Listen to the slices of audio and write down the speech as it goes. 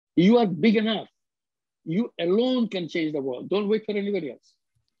You are big enough. You alone can change the world. Don't wait for anybody else.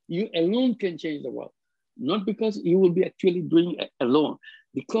 You alone can change the world. Not because you will be actually doing it alone,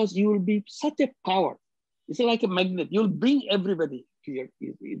 because you will be such a power. It's like a magnet. You'll bring everybody to your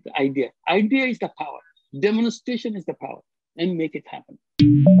the idea. Idea is the power. Demonstration is the power, and make it happen.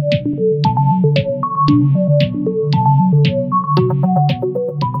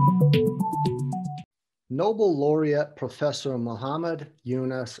 Nobel Laureate Professor Muhammad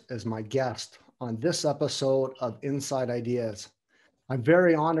Yunus is my guest on this episode of Inside Ideas. I'm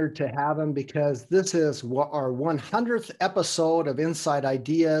very honored to have him because this is our 100th episode of Inside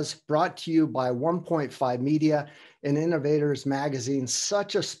Ideas, brought to you by 1.5 Media and Innovators Magazine.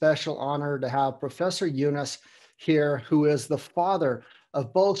 Such a special honor to have Professor Yunus here, who is the father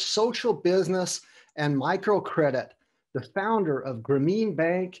of both social business and microcredit, the founder of Grameen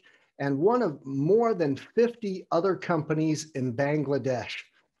Bank, and one of more than 50 other companies in Bangladesh.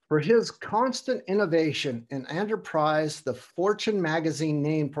 For his constant innovation and enterprise, the Fortune magazine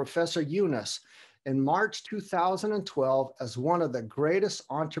named Professor Yunus in March 2012 as one of the greatest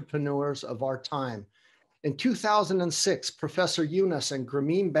entrepreneurs of our time. In 2006, Professor Yunus and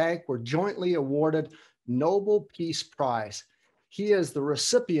Grameen Bank were jointly awarded Nobel Peace Prize. He is the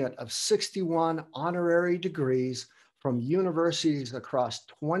recipient of 61 honorary degrees from universities across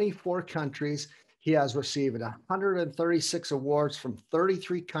 24 countries. He has received 136 awards from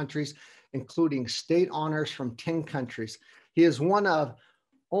 33 countries, including state honors from 10 countries. He is one of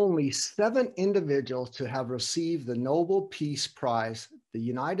only 7 individuals to have received the Nobel Peace Prize, the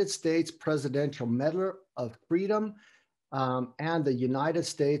United States Presidential Medal of Freedom, and the United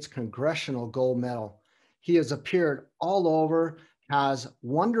States Congressional Gold Medal. He has appeared all over, has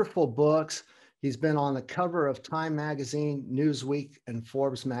wonderful books. He's been on the cover of Time Magazine, Newsweek, and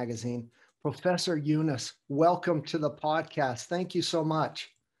Forbes Magazine. Professor Yunus, welcome to the podcast. Thank you so much.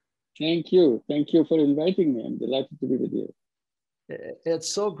 Thank you. Thank you for inviting me. I'm delighted to be with you.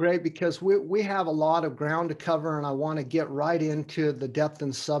 It's so great because we have a lot of ground to cover, and I want to get right into the depth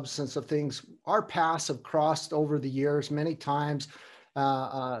and substance of things. Our paths have crossed over the years many times.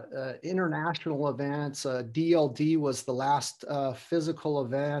 International events. DLD was the last physical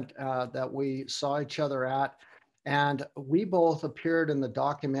event that we saw each other at. And we both appeared in the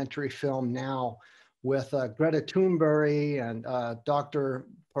documentary film Now with Greta Thunberg and Dr.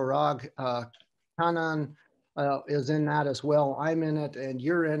 Parag Khanna is in that as well. I'm in it and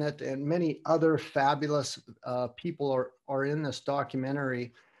you're in it, and many other fabulous people are in this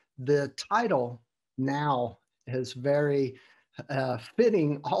documentary. The title Now is very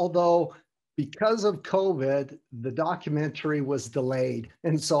fitting, although because of COVID, the documentary was delayed.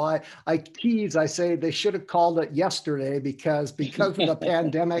 And so I tease, I say they should have called it yesterday because of the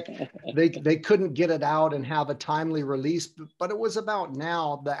pandemic, they couldn't get it out and have a timely release, but it was about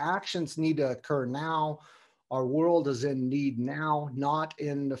now. The actions need to occur now. Our world is in need now, not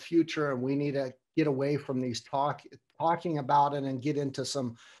in the future. And we need to get away from these talking about it and get into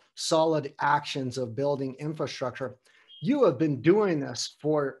some solid actions of building infrastructure. You have been doing this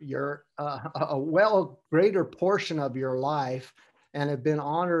for your a well greater portion of your life and have been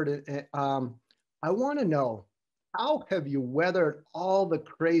honored. I want to know, how have you weathered all the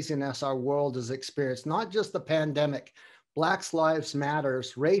craziness our world has experienced, not just the pandemic, Black Lives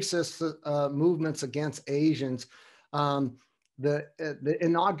Matters, racist movements against Asians, the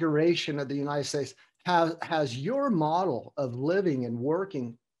inauguration of the United States. Has your model of living and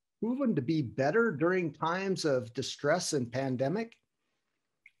working proven to be better during times of distress and pandemic?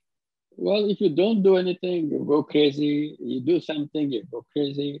 Well, if you don't do anything, you go crazy. You do something, you go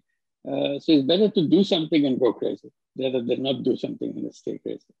crazy. So it's better to do something and go crazy rather than not do something and stay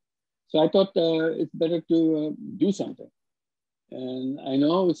crazy. So I thought it's better to do something. And I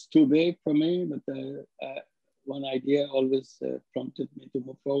know it's too big for me, but one idea always prompted me to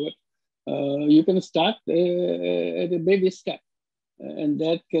move forward. You can start at a baby step. And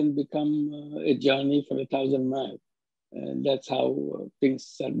that can become a journey for 1,000 miles. And that's how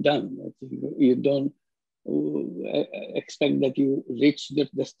things are done. You don't expect that you reach the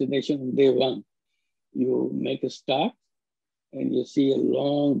destination on day one. You make a start and you see a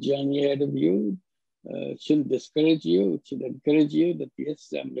long journey ahead of you. It shouldn't discourage you. It should encourage you that,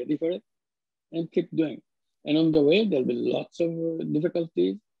 yes, I'm ready for it, and keep doing. And on the way, there'll be lots of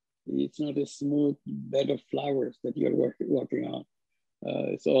difficulties. It's not a smooth bed of flowers that you're working on.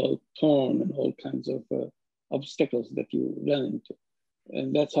 It's all thorn and all kinds of obstacles that you run into.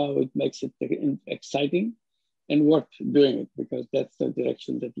 And that's how it makes it exciting and worth doing it, because that's the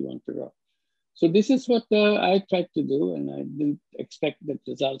direction that you want to go. So this is what I tried to do, and I didn't expect that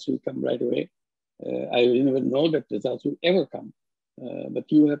results will come right away. I didn't even know that results will ever come.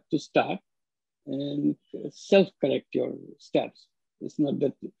 But you have to start and self-correct your steps. It's not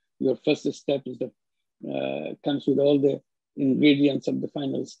that your first step is the comes with all the ingredients of the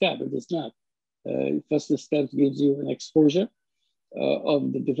final step. It is not. First step gives you an exposure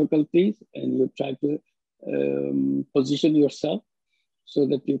of the difficulties, and you try to position yourself so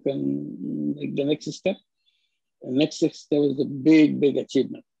that you can make the next step. The next step is a big, big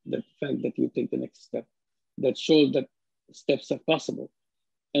achievement. The fact that you take the next step, that shows that steps are possible,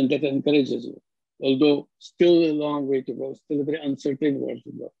 and that encourages you. Although still a long way to go, still a very uncertain way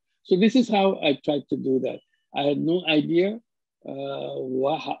to go. So this is how I tried to do that. I had no idea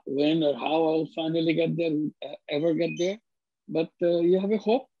when or how I'll finally get there, ever get there. But you have a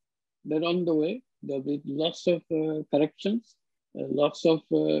hope that on the way, there'll be lots of corrections, lots of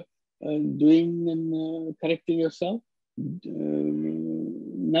doing and correcting yourself.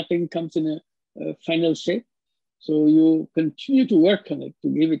 Nothing comes in a final shape. So you continue to work on it to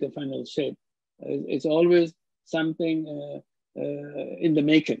give it a final shape. It's always something in the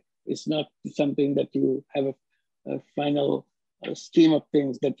making. It's not something that you have a final scheme of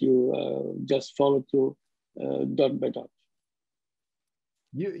things that you just follow through dot by dot.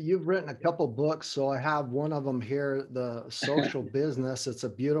 You've written a couple books, so I have one of them here, The Social Business. It's a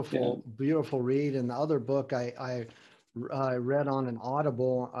beautiful, beautiful read. And the other book I read on an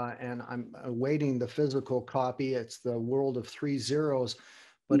Audible, and I'm awaiting the physical copy. It's The World of Three Zeros.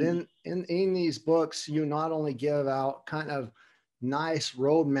 But in these books, you not only give out kind of nice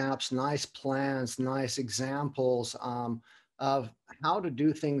roadmaps, nice plans, nice examples of how to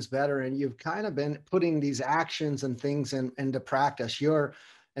do things better, and you've kind of been putting these actions and things into practice. You're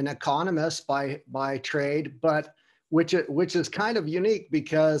an economist by trade, but which is kind of unique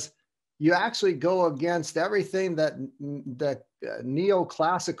because you actually go against everything that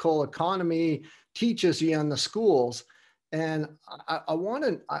neoclassical economy teaches you in the schools. And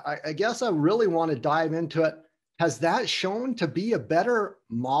I guess I really want to dive into it. Has that shown to be a better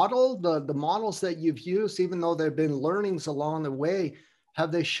model? The models that you've used, even though there have been learnings along the way,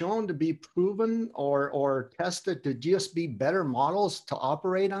 have they shown to be proven or tested to just be better models to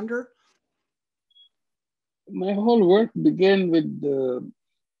operate under? My whole work began with the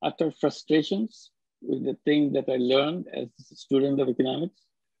utter frustrations with the thing that I learned as a student of economics,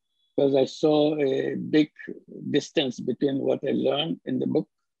 because I saw a big distance between what I learned in the book,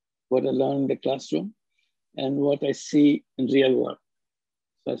 what I learned in the classroom, and what I see in real work.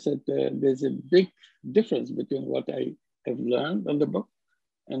 So I said, there's a big difference between what I have learned on the book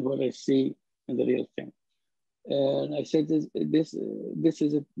and what I see in the real thing. And I said, this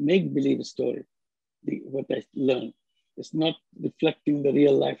is a make-believe story, what I learned. It's not reflecting the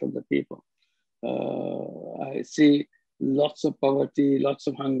real life of the people. I see lots of poverty, lots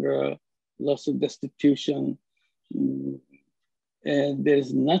of hunger, lots of destitution. And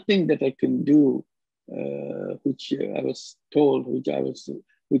there's nothing that I can do, which I was told, which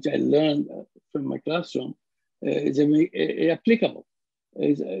I learned from my classroom, is applicable.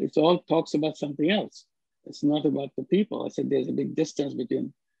 It all talks about something else. It's not about the people. I said there's a big distance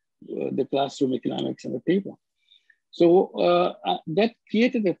between the classroom economics and the people. So that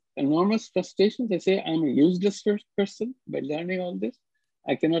created an enormous frustration. They say I'm a useless person by learning all this.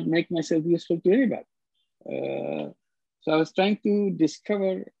 I cannot make myself useful to anybody. So I was trying to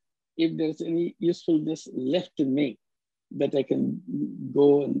discover if there's any usefulness left in me that I can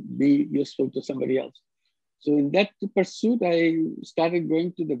go and be useful to somebody else. So in that pursuit, I started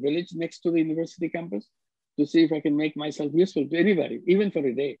going to the village next to the university campus to see if I can make myself useful to anybody, even for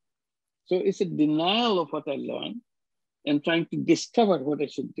a day. So it's a denial of what I learned and trying to discover what I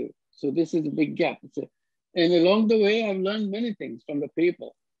should do. So this is a big gap. And along the way, I've learned many things from the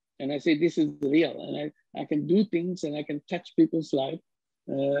people. And I say, this is real. And I can do things and I can touch people's life.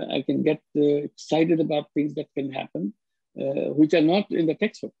 I can get excited about things that can happen, which are not in the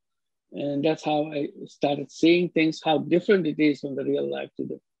textbook. And that's how I started seeing things, how different it is from the real life to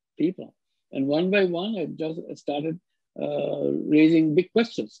the people. And one by one, I just started raising big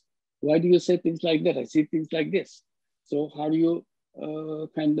questions. Why do you say things like that? I see things like this. So how do you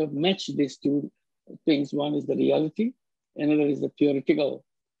kind of match these two things? One is the reality, another is the theoretical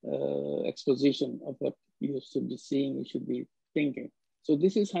exposition of what you should be seeing, you should be thinking. So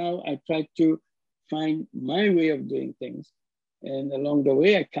this is how I try to find my way of doing things. And along the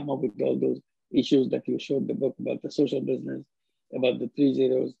way, I come up with all those issues that you showed the book about the social business, about the 3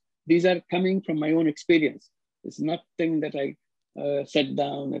 zeros. These are coming from my own experience. It's nothing that I sat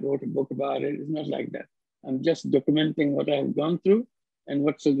down and wrote a book about it. It's not like that. I'm just documenting what I've gone through and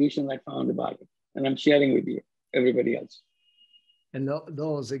what solutions I found about it. And I'm sharing with you, everybody else. And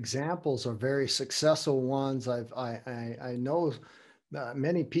those examples are very successful ones. I know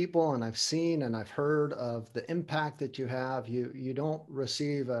many people, and I've seen and I've heard of the impact that you have. You don't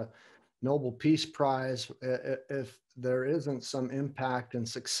receive a Nobel Peace Prize if there isn't some impact and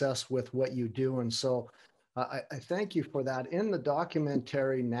success with what you do. And so I thank you for that. In the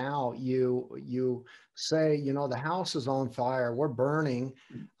documentary now, you say, you know, the house is on fire, we're burning,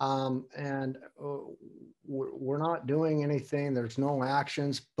 and we're not doing anything. There's no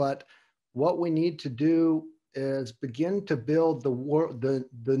actions, but what we need to do is begin to build the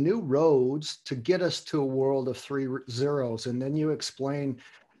new roads to get us to a world of 3 zeros. And then you explain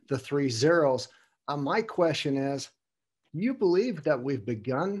the 3 zeros. My question is, do you believe that we've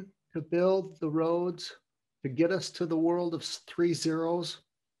begun to build the roads to get us to the world of 3 zeros?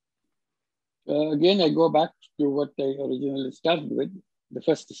 Again, I go back to what I originally started with, the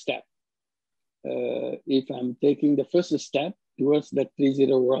first step. If I'm taking the first step towards that 3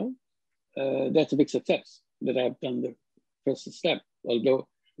 zero world, that's a big success that I've done the first step, although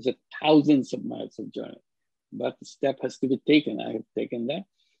it's a thousands of miles of journey. But the step has to be taken. I have taken that.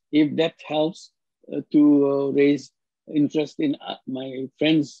 If that helps to raise interest in my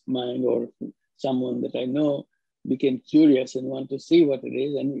friend's mind, or someone that I know became curious and want to see what it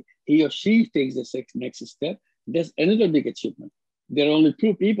is, and he or she takes the next step, that's another big achievement. There are only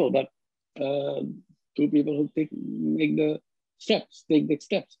two people, but two people who make the steps, take the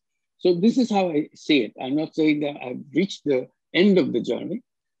steps. So this is how I see it. I'm not saying that I've reached the end of the journey.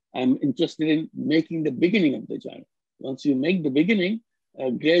 I'm interested in making the beginning of the journey. Once you make the beginning,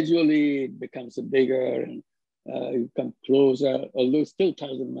 gradually it becomes bigger, and you come closer, although still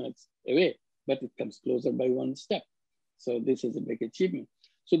 1,000 miles away, but it comes closer by one step. So this is a big achievement.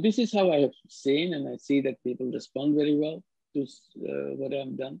 So this is how I have seen, and I see that people respond very well to what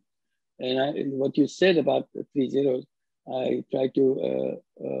I've done. And what you said about the 3 zeros, I try to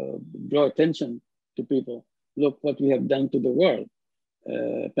draw attention to people. Look what we have done to the world.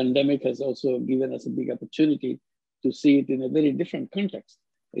 Pandemic has also given us a big opportunity to see it in a very different context.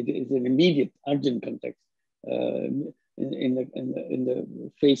 It is an immediate, urgent context. In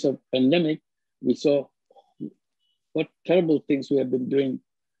the face of pandemic, we saw what terrible things we have been doing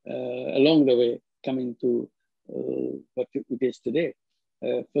along the way, coming to what it is today.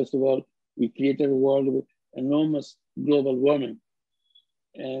 First of all, we created a world with enormous global warming.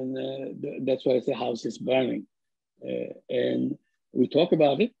 And that's why the house is burning. And we talk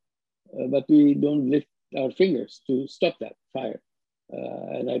about it, but we don't lift our fingers to stop that fire.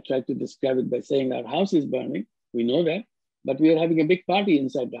 And I try to describe it by saying our house is burning. We know that, but we are having a big party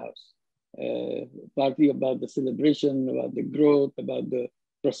inside the house. Party about the celebration, about the growth, about the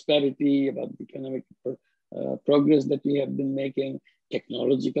prosperity, about the economic progress that we have been making,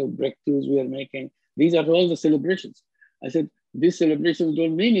 technological breakthroughs we are making. These are all the celebrations. I said, these celebrations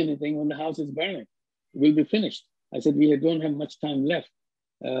don't mean anything when the house is burning. It will be finished. I said, we don't have much time left.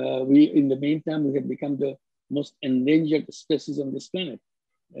 In the meantime, we have become the most endangered species on this planet.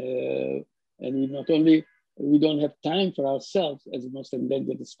 And we don't have time for ourselves as the most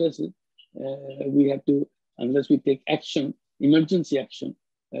endangered species. We have to, unless we take action, emergency action,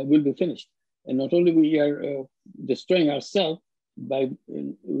 we'll be finished. And not only we are destroying ourselves,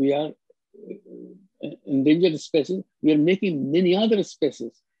 we are endangered species, we are making many other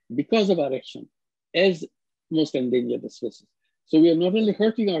species because of our action as most endangered species. So we are not only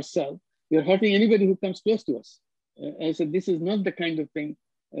hurting ourselves, we are hurting anybody who comes close to us. I said, this is not the kind of thing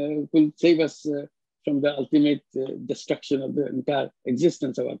will save us from the ultimate destruction of the entire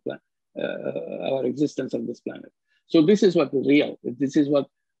existence of our planet, our existence on this planet. So this is what is real. This is what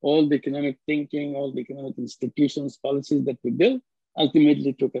all the economic thinking, all the economic institutions, policies that we built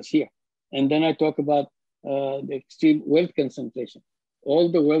ultimately took us here. And then I talk about the extreme wealth concentration.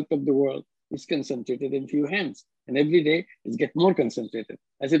 All the wealth of the world is concentrated in few hands. And every day it gets more concentrated.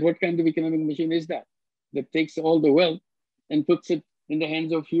 I said, what kind of economic machine is that? That takes all the wealth and puts it in the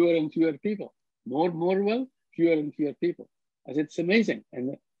hands of fewer and fewer people. More wealth, fewer and fewer people. I said, it's amazing.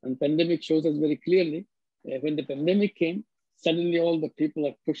 And pandemic shows us very clearly, when the pandemic came, suddenly all the people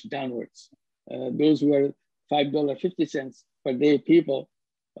are pushed downwards. Those who are $5.50 per day people,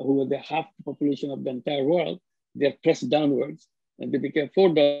 who are the half the population of the entire world, they're pressed downwards, and they became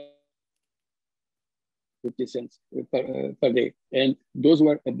 $4.50 per day. And those who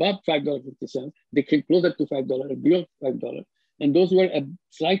are above $5.50, they came closer to $5, beyond $5. And those who are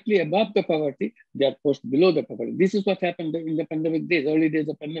slightly above the poverty, they are pushed below the poverty. This is what happened in the pandemic days, early days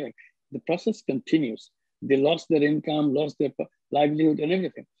of pandemic. The process continues. They lost their income, lost their livelihood and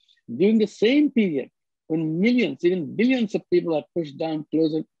everything. During the same period, when millions, even billions of people are pushed down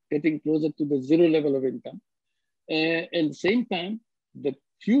closer, getting closer to the zero level of income. At the same time, the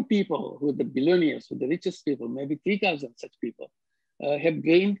few people who are the billionaires, who are the richest people, maybe 3,000 such people, have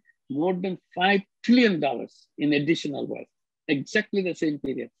gained more than $5 trillion in additional wealth. Exactly the same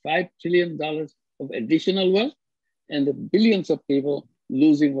period, $5 trillion of additional wealth, and the billions of people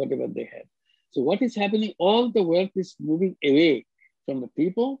losing whatever they had. So what is happening? All the wealth is moving away from the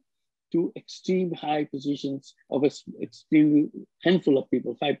people to extreme high positions of an extreme handful of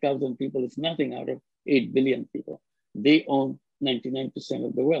people. 5,000 people is nothing out of 8 billion people. They own 99%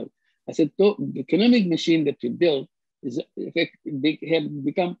 of the wealth. I said, the economic machine that we built is, they have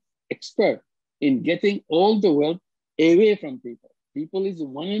become expert in getting all the wealth away from people. People is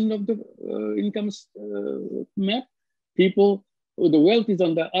one end of the income map. People, the wealth is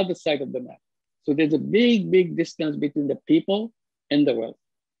on the other side of the map. So there's a big, big distance between the people and the wealth.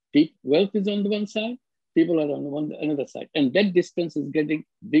 Wealth is on the one side, people are on the another side. And that distance is getting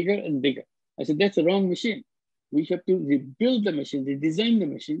bigger and bigger. I said, that's the wrong machine. We have to rebuild the machine, redesign the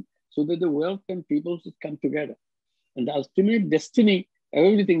machine so that the wealth and people should come together. And the ultimate destiny of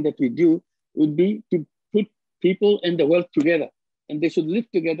everything that we do would be to put people and the wealth together. And they should live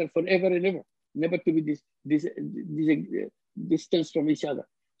together forever and ever, never to be this distance from each other.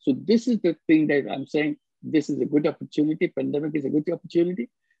 So this is the thing that I'm saying, this is a good opportunity. Pandemic is a good opportunity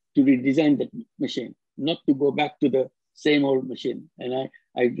to redesign that machine, not to go back to the same old machine. And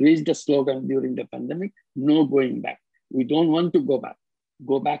I raised a slogan during the pandemic, no going back. We don't want to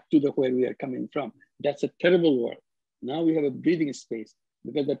go back to where we are coming from. That's a terrible world. Now we have a breathing space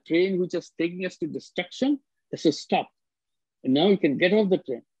because the train which is taking us to destruction has to stop. And now we can get off the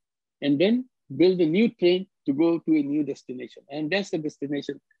train and then build a new train to go to a new destination. And that's the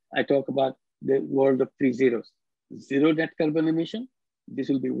destination I talk about, the world of 3 zeros. Zero net carbon emission. This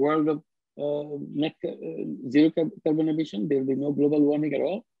will be world of zero carbon emission. There will be no global warming at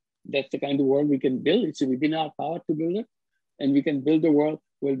all. That's the kind of world we can build. It's within our power to build it. And we can build a world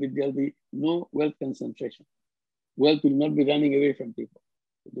where there'll be no wealth concentration. Wealth will not be running away from people.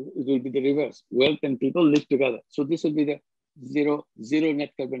 It will be the reverse. Wealth and people live together. So this will be the zero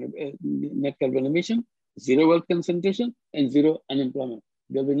net carbon emission, zero wealth concentration, and zero unemployment.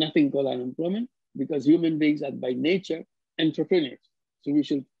 There'll be nothing called unemployment because human beings are by nature entrepreneurs. So we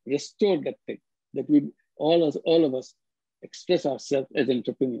should restore that thing, that all of us express ourselves as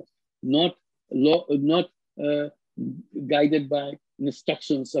entrepreneurs, not guided by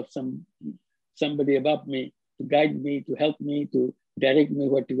instructions of somebody above me to guide me, to help me, to direct me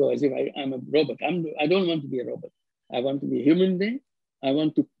where to go, as if I'm a robot. I don't want to be a robot. I want to be a human being. I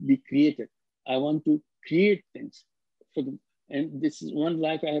want to be creative. I want to create things for them. And this is one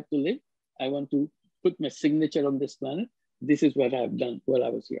life I have to live. I want to put my signature on this planet. This is what I have done while I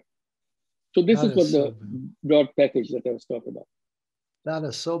was here. So this is what the broad package that I was talking about. That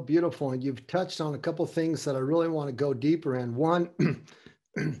is so beautiful. And you've touched on a couple of things that I really want to go deeper in. One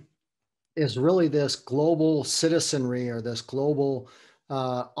is really this global citizenry or this global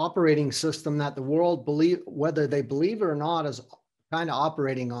operating system that the world, whether they believe it or not, is kind of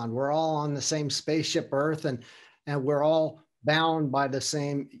operating on. We're all on the same spaceship Earth, and we're all bound by the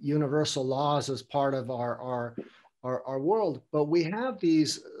same universal laws as part of our world. But we have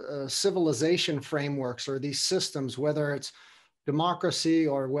these civilization frameworks or these systems, whether it's democracy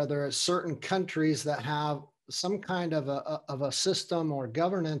or whether it's certain countries that have some kind of a system or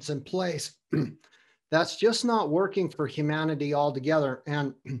governance in place that's just not working for humanity altogether.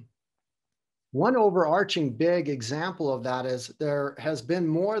 And one overarching big example of that is there has been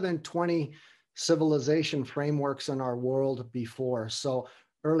more than 20 civilization frameworks in our world before. So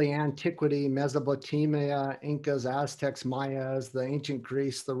early antiquity, Mesopotamia, Incas, Aztecs, Mayas, the ancient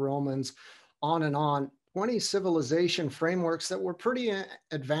Greece, the Romans, on and on. 20 civilization frameworks that were pretty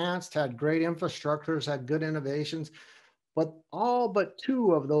advanced, had great infrastructures, had good innovations, but all but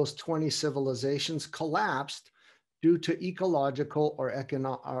 2 of those 20 civilizations collapsed due to ecological or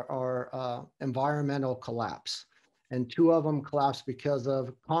environmental collapse. And 2 of them collapsed because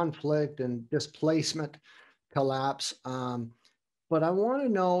of conflict and displacement collapse. But I want to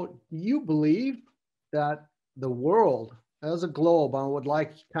know, do you believe that the world as a globe, I would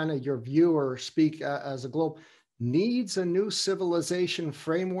like kind of your view or speak as a globe, needs a new civilization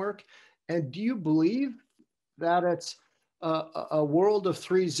framework? And do you believe that it's a world of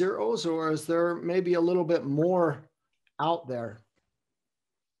 3 zeros, or is there maybe a little bit more out there?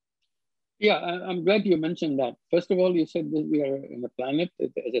 Yeah, I'm glad you mentioned that. First of all, you said that we are in a planet, as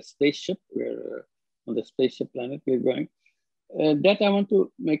a spaceship. We're on the spaceship planet we're going. That I want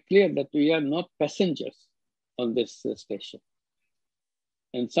to make clear that we are not passengers on this spaceship.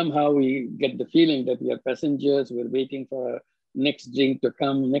 And somehow we get the feeling that we are passengers, we're waiting for our next drink to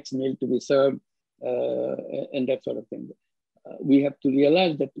come, next meal to be served, and that sort of thing. We have to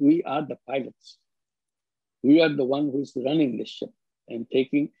realize that we are the pilots. We are the one who's running this ship.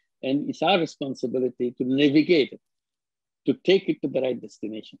 and it's our responsibility to navigate it, to take it to the right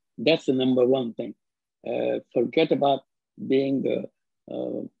destination. That's the number one thing. Forget about being the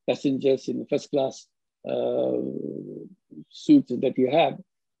passengers in the first class suits that you have.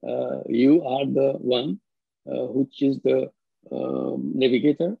 You are the one which is the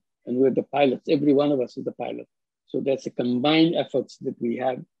navigator, and we're the pilots. Every one of us is the pilot. So that's a combined efforts that we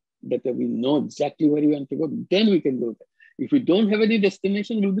have, that we know exactly where we want to go. Then we can go there. If we don't have any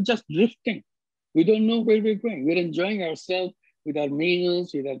destination, we'll be just drifting. We don't know where we're going. We're enjoying ourselves with our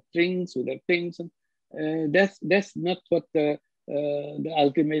meals, with our drinks, with our things. That's not what the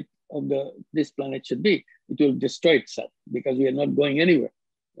ultimate of this planet should be. It will destroy itself because we are not going anywhere.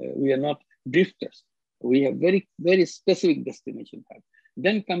 We are not drifters. We have very, very specific destination.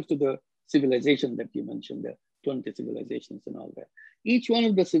 Then comes to the civilization that you mentioned, the 20 civilizations and all that. Each one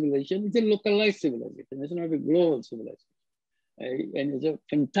of the civilizations is a localized civilization. It's not a global civilization. And it's a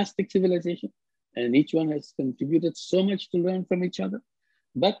fantastic civilization. And each one has contributed so much to learn from each other.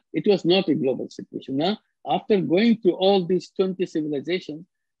 But it was not a global situation. Now, after going through all these 20 civilizations,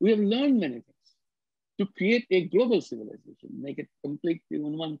 we have learned many things to create a global civilization, make it complete in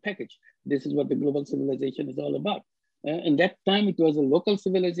one package. This is what the global civilization is all about. And that time it was a local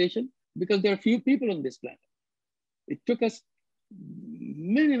civilization because there are few people on this planet. It took us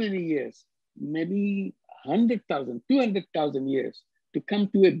many, many years, maybe 100,000, 200,000 years to come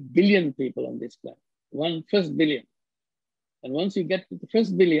to 1 billion people on this planet, first billion. And once you get to the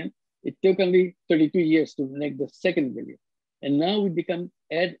first billion, it took only 32 years to make the second billion. And now we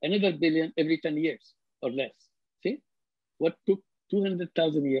add another billion every 10 years or less. See, what took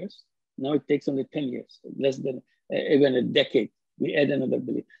 200,000 years, now it takes only 10 years, less than even a decade, we add another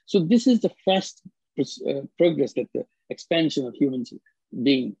billion. So this is the fast progress that the expansion of humans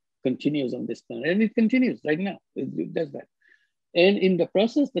being continues on this planet. And it continues right now, it does that. And in the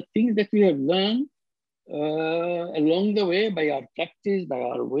process, the things that we have learned along the way by our practice, by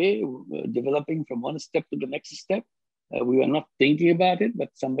our way, developing from one step to the next step, we were not thinking about it, but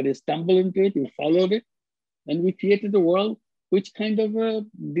somebody stumbled into it, we followed it, and we created a world which kind of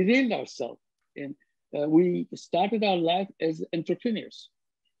derailed ourselves. And we started our life as entrepreneurs.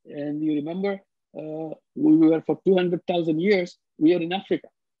 And you remember, we were for 200,000 years, we were in Africa.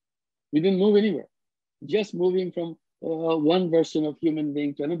 We didn't move anywhere, just moving from one version of human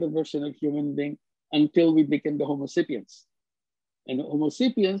being to another version of human being until we became the Homo sapiens. And Homo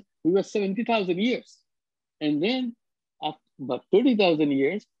sapiens, we were 70,000 years. And then after about 30,000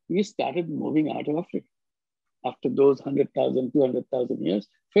 years, we started moving out of Africa. After those 100,000, 200,000 years,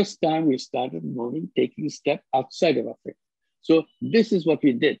 first time we started moving, taking a step outside of Africa. So this is what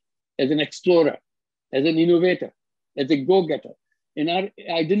we did as an explorer, as an innovator, as a go-getter. In our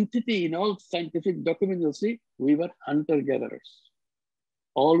identity, in all scientific documents, you'll see, we were hunter-gatherers.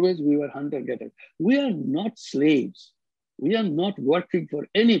 Always we were hunter-gatherers. We are not slaves. We are not working for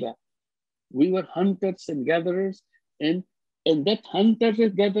anybody. We were hunters and gatherers, and that hunters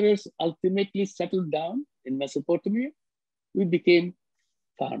and gatherers ultimately settled down in Mesopotamia. We became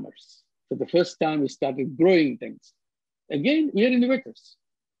farmers. For the first time, we started growing things. Again, we are innovators.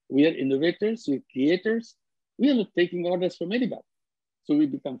 We are innovators, we're creators. We are not taking orders from anybody. So we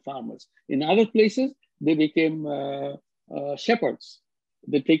become farmers. In other places, they became shepherds.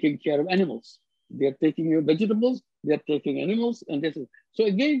 They're taking care of animals. They're taking your vegetables, they're taking animals, and this is. So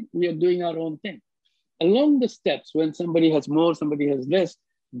again, we are doing our own thing. Along the steps, when somebody has more, somebody has less,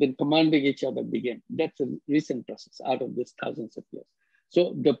 then commanding each other began. That's a recent process out of this thousands of years.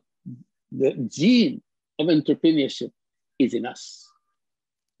 So the gene of entrepreneurship is in us.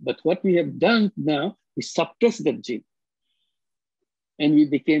 But what we have done now, we suppress that gene. And we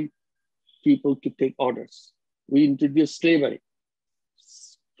became people to take orders. We introduced slavery.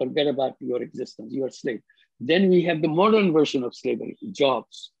 Forget about your existence, you're a slave. Then we have the modern version of slavery,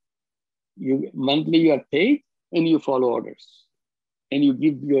 jobs. Monthly you are paid and you follow orders. And you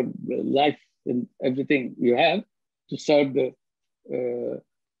give your life and everything you have to serve the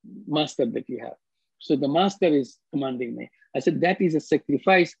master that you have. So the master is commanding me. I said, that is a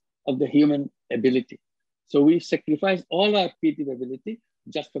sacrifice of the human ability. So we sacrifice all our creative ability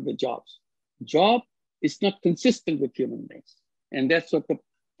just for the jobs. Job is not consistent with human beings. And that's what the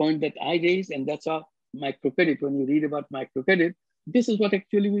point that I raised, and that's our microcredit. When you read about microcredit, this is what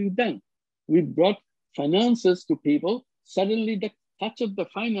actually we've done. We brought finances to people. Suddenly the touch of the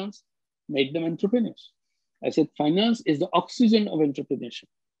finance made them entrepreneurs. I said, finance is the oxygen of entrepreneurship.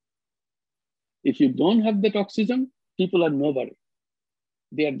 If you don't have that oxygen, people are nobody.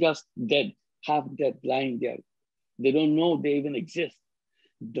 They are just dead, half dead, lying there. They don't know they even exist.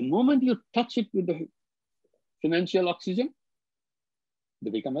 The moment you touch it with the financial oxygen, They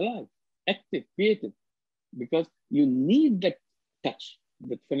become alive, active, creative, because you need that touch,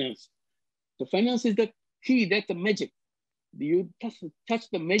 that finance. The finance is the key, that's the magic. You touch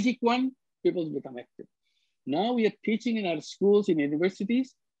the magic one, people become active. Now we are teaching in our schools, in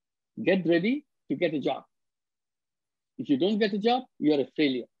universities, get ready to get a job. If you don't get a job, you're a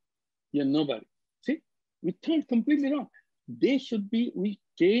failure. You're nobody. See, we turned completely wrong. We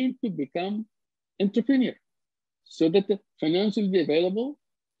train to become entrepreneur so that the finance will be available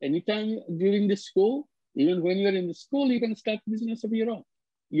anytime during the school. Even when you're in the school, you can start business of your own.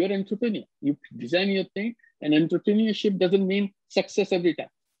 You're an entrepreneur. You design your thing, and entrepreneurship doesn't mean success every time.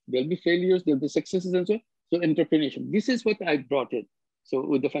 There'll be failures, there'll be successes, and so on. So entrepreneurship. This is what I brought in. So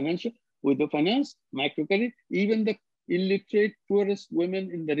with the finance, microcredit, even the illiterate, poorest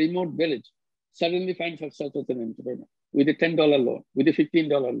women in the remote village suddenly finds herself as an entrepreneur with a $10 loan, with a $15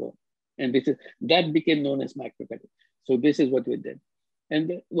 loan. And that became known as microcredit. So this is what we did.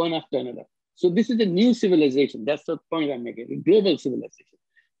 And one after another. So this is a new civilization. That's the point I'm making, a global civilization.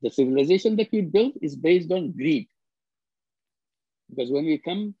 The civilization that we built is based on greed. Because when we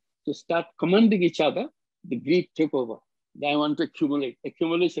come to start commanding each other, the greed took over. I want to accumulate.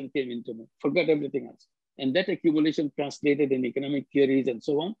 Accumulation came into me, forgot everything else. And that accumulation translated in economic theories and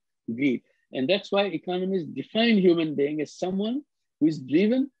so on, greed. And that's why economists define human being as someone who is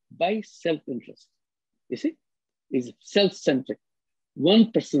driven by self-interest. You see, is self-centric,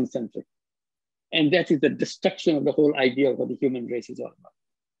 one person centric. And that is the destruction of the whole idea of what the human race is all about.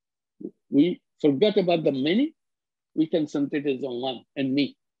 We forgot about the many, we concentrated on one and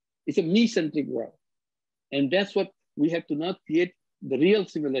me. It's a me-centric world. And that's what we have to now create the real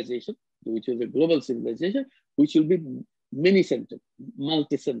civilization, which is a global civilization, which will be many-centric,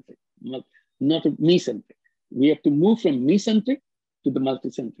 multi-centric, not me-centric. We have to move from me-centric to the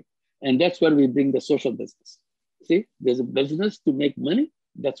multi-centric. And that's where we bring the social business. See, there's a business to make money.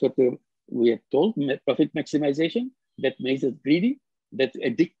 That's what we are told, profit maximization, that makes us greedy, that's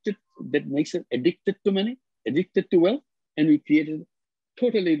addicted, that makes us addicted to money, addicted to wealth. And we created a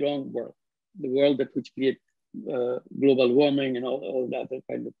totally wrong world, the world that which creates global warming and all the other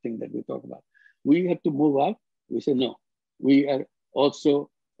kind of thing that we talk about. We have to move out. We say, no, we are also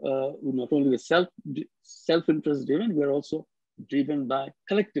not only self-interest driven, we're also driven by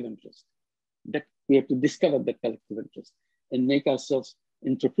collective interest. That we have to discover the collective interest and make ourselves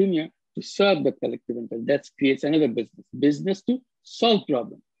entrepreneur to serve the collective interest. That creates another business to solve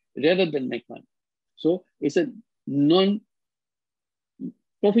problems rather than make money. So it's a non-profit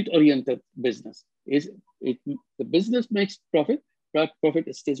oriented business. The business makes profit, but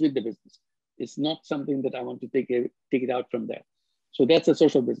profit stays with the business. It's not something that I want to take it out from there. So that's a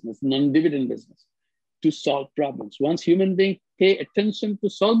social business, non-dividend business, to solve problems. Once human beings pay attention to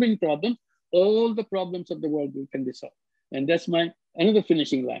solving problems, all the problems of the world can be solved. And that's my another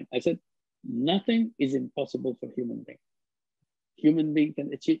finishing line. I said, nothing is impossible for human beings. Human beings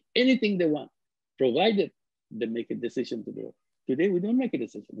can achieve anything they want, provided they make a decision to do it. Today, we don't make a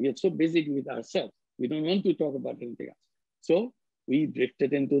decision. We are so busy with ourselves. We don't want to talk about anything else. So we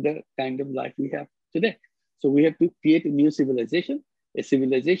drifted into the kind of life we have today. So we have to create a new civilization, a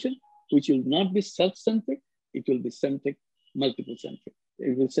civilization which will not be self-centric, it will be centric, multiple centric.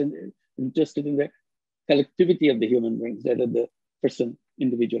 It will be interested in the collectivity of the human beings, that of the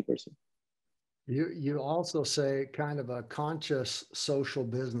individual person. You also say kind of a conscious social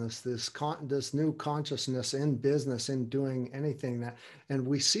business, this new consciousness in business, in doing anything and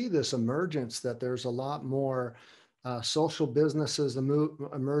we see this emergence that there's a lot more social businesses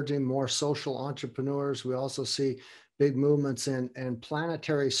emerging, more social entrepreneurs. We also see big movements in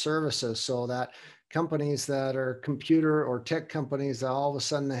planetary services, so that companies that are computer or tech companies that all of a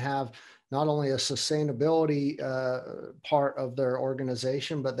sudden they have not only a sustainability part of their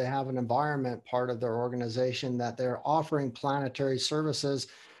organization, but they have an environment part of their organization, that they're offering planetary services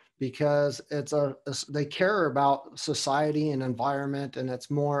because they care about society and environment, and it's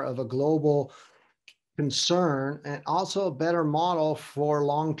more of a global concern, and also a better model for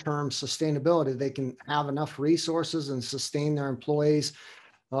long-term sustainability. They can have enough resources and sustain their employees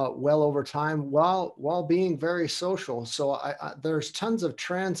well over time while being very social. So there's tons of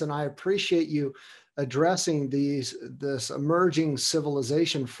trends, and I appreciate you addressing this emerging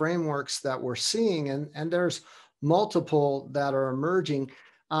civilization frameworks that we're seeing, and there's multiple that are emerging.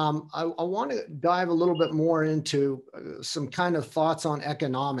 I want to dive a little bit more into some kind of thoughts on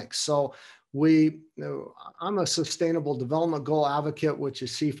economics. So I'm a sustainable development goal advocate, which you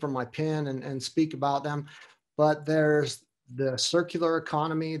see from my pen and speak about them, but there's the circular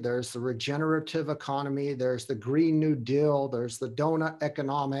economy, there's the regenerative economy, there's the Green New Deal, there's the donut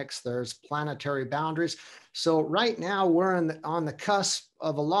economics, there's planetary boundaries. So right now we're on the cusp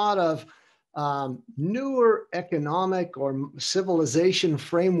of a lot of newer economic or civilization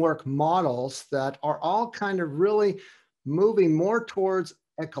framework models that are all kind of really moving more towards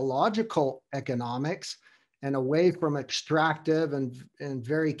ecological economics and away from extractive and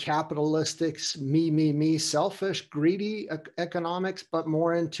very capitalistic, me, selfish, greedy economics, but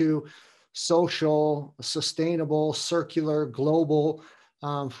more into social, sustainable, circular, global,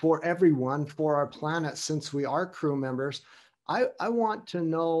 for everyone, for our planet, since we are crew members. I want to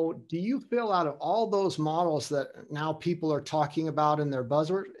know, do you feel out of all those models that now people are talking about in their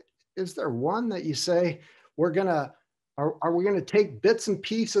buzzword, is there one that you say, we're going to, are we going to take bits and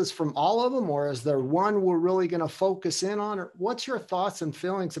pieces from all of them, or is there one we're really going to focus in on? Or what's your thoughts and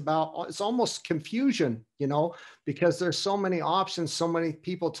feelings about? It's almost confusion, you know, because there's so many options, so many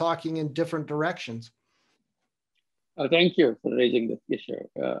people talking in different directions. Thank you for raising this issue.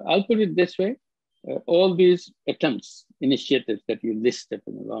 I'll put it this way. All these attempts, initiatives that you listed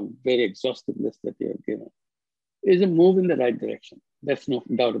in a long, very exhaustive list that you have given, is a move in the right direction. There's no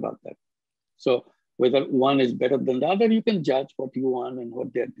doubt about that. So whether one is better than the other, you can judge what you want and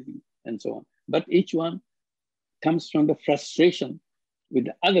what they're doing and so on. But each one comes from the frustration with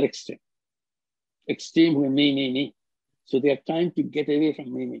the other extreme. Extreme who me. So they are trying to get away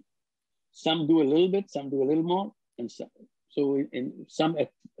from me. Some do a little bit, some do a little more, and so in some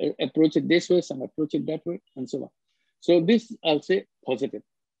approach it this way, some approach it that way, and so on. So this, I'll say, positive.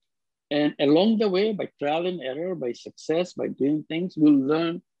 And along the way, by trial and error, by success, by doing things, we'll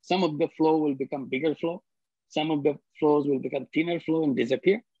learn. Some of the flow will become bigger flow. Some of the flows will become thinner flow and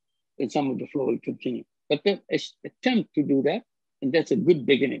disappear. And some of the flow will continue. But the attempt to do that, and that's a good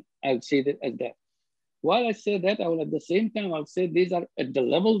beginning. I'll say that as that. While I say that, I will at the same time, I'll say these are at the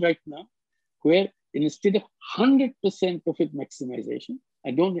level right now where instead of 100% profit maximization,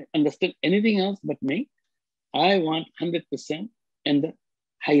 I don't understand anything else but me. I want 100% and the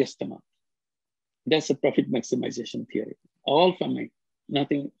highest amount. That's a profit maximization theory, all for me.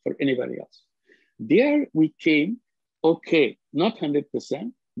 Nothing for anybody else. There we came, okay, not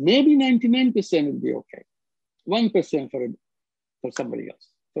 100%, maybe 99% would be okay. 1% for somebody else,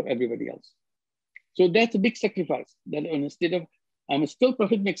 for everybody else. So that's a big sacrifice. That instead of, I'm still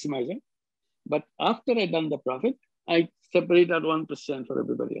profit maximizing, but after I done the profit, I separate out 1% for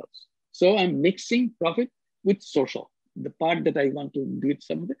everybody else. So I'm mixing profit with social. The part that I want to do it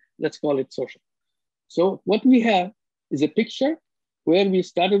something, let's call it social. So what we have is a picture where we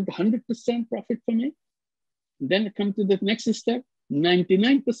started 100% profit for me. Then come to the next step,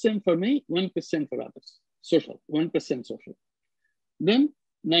 99% for me, 1% for others. Social, 1% social. Then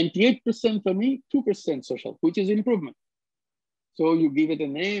 98% for me, 2% social, which is improvement. So you give it a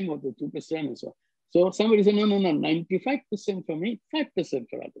name of the 2% and so on. So somebody said, no, 95% for me, 5%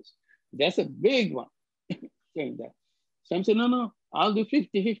 for others. That's a big one. Saying that. Some say, no, I'll do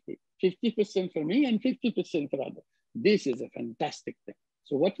 50-50. 50% for me and 50% for others. This is a fantastic thing.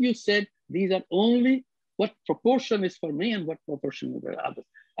 So what you said, these are only what proportion is for me and what proportion is for others.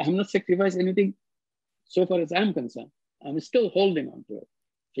 I have not sacrificed anything so far as I'm concerned. I'm still holding on to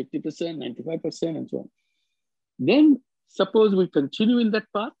it. 50%, 95%, and so on. Then suppose we continue in that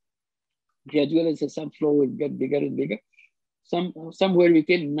path. Gradually, as some flow will get bigger and bigger. Somewhere we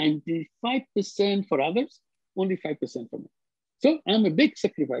can 95% for others, only 5% for me. So I'm a big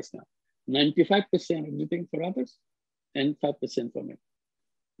sacrifice now. 95% everything for others and 5% for me.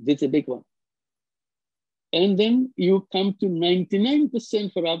 This is a big one. And then you come to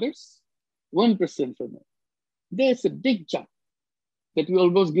 99% for others, 1% for me. There's a big jump that we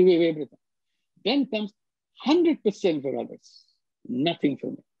almost give away everything. Then comes 100% for others, nothing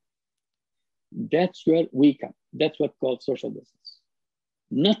for me. That's where we come. That's what called social business.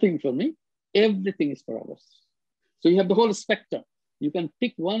 Nothing for me, everything is for others. So you have the whole spectrum. You can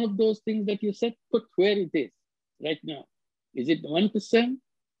pick one of those things that you said, put where it is right now. Is it 1%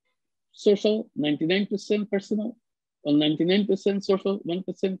 social, 99% personal, or 99% social,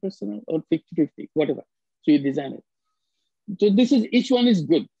 1% personal, or 50-50, whatever. So you design it. So this is, each one is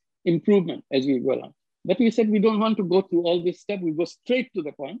good, improvement as we go along. But we said we don't want to go through all this stuff. We go straight to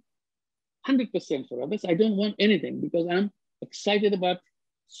the point. 100% for others. I don't want anything because I'm excited about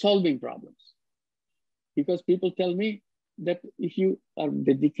solving problems. Because people tell me that if you are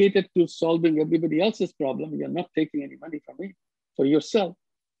dedicated to solving everybody else's problem, you're not taking any money from me for yourself,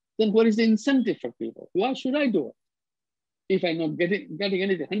 then what is the incentive for people? Why should I do it? If I'm not getting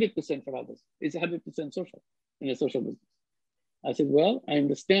anything, 100% for others, it's 100% social in a social business. I said, well, I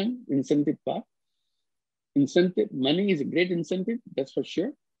understand incentive part, Incentive, money is a great incentive, that's for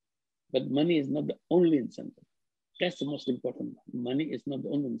sure. But money is not the only incentive. That's the most important one. Money is not the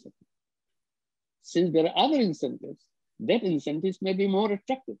only incentive. Since there are other incentives, that incentives may be more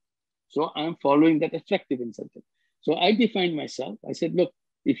attractive. So I'm following that attractive incentive. So I defined myself. I said, look,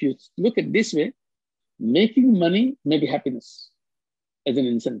 if you look at this way, making money may be happiness as an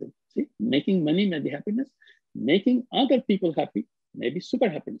incentive. See, making money may be happiness. Making other people happy may be super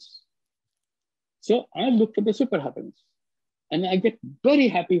happiness. So I look for the super happiness. And I get very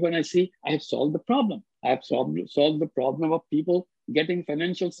happy when I see I have solved the problem. I have solved the problem of people getting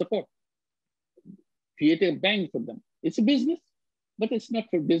financial support. Create a bank for them. It's a business, but it's not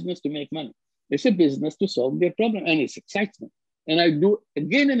for business to make money. It's a business to solve their problem, and it excites me. And I do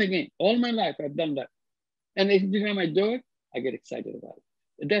again and again. All my life, I've done that. And every time I do it, I get excited about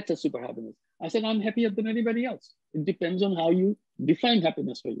it. That's a super happiness. I said, I'm happier than anybody else. It depends on how you define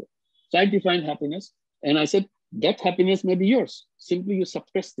happiness for you. So I defined happiness, and I said, that happiness may be yours. Simply you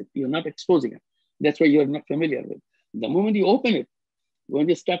suppressed it. You're not exposing it. That's why you're not familiar with. The moment you open it, when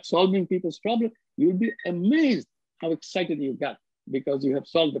you start solving people's problems, you'll be amazed how excited you got because you have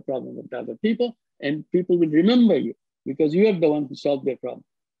solved the problem of the other people, and people will remember you because you are the one who solved their problem.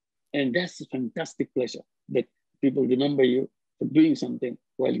 And that's a fantastic pleasure that people remember you for doing something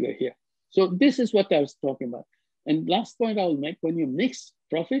while you're here. So this is what I was talking about. And last point I will make, when you mix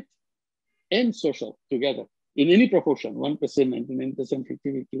profit and social together in any proportion, 1%, 99%,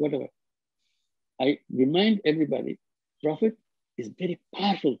 50%, whatever, I remind everybody, profit is a very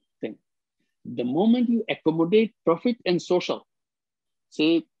powerful thing. The moment you accommodate profit and social,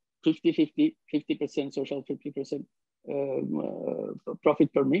 say 50-50, 50% social, 50% profit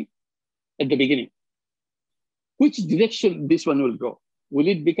for me at the beginning, which direction this one will go? Will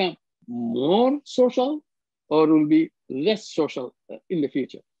it become more social or will be less social in the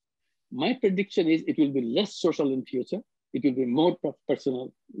future? My prediction is it will be less social in future. It will be more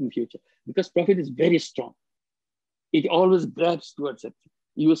personal in future because profit is very strong. It always grabs towards it.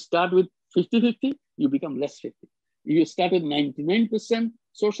 You start with 50-50, you become less 50. You start with 99%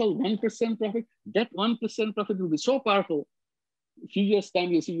 social, 1% profit. That 1% profit will be so powerful. A few years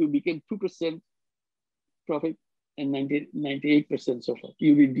time, you see you became 2% profit and 98% social.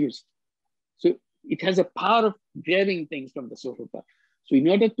 You reduced. So it has a power of grabbing things from the social part. So in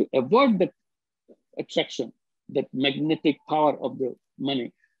order to avoid that attraction, that magnetic power of the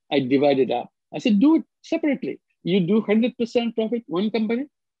money, I divided up. I said, do it separately. You do 100% profit, one company,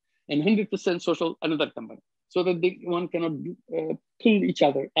 and 100% social, another company, so that one cannot pull each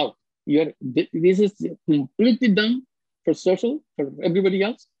other out. This is completely done for social, for everybody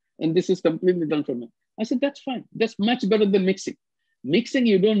else, and this is completely done for me. I said, that's fine. That's much better than mixing. Mixing,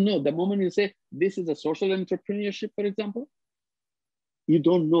 you don't know. The moment you say, this is a social entrepreneurship, for example, you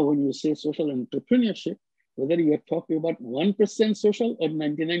don't know when you say social entrepreneurship, whether you are talking about 1% social or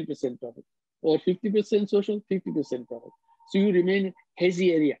 99% profit, or 50% social, 50% profit. So you remain in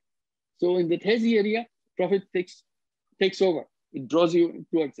hazy area. So in that hazy area, profit takes over. It draws you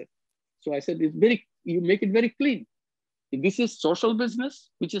towards it. So I said, you make it very clean. If this is social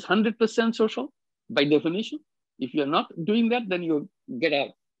business, which is 100% social by definition. If you're not doing that, then you get out.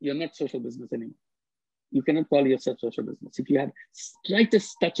 You're not social business anymore. You cannot call yourself social business if you have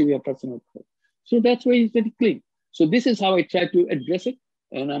slightest touch of your personal code. So that's why it's very clean. So this is how I try to address it.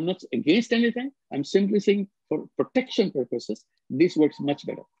 And I'm not against anything. I'm simply saying for protection purposes, this works much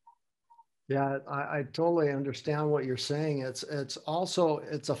better. Yeah, I totally understand what you're saying. It's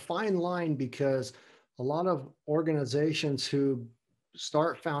a fine line because a lot of organizations who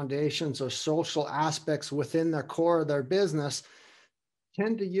start foundations or social aspects within the core of their business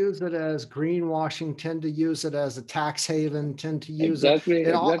tend to use it as greenwashing, tend to use it as a tax haven, tend to use it.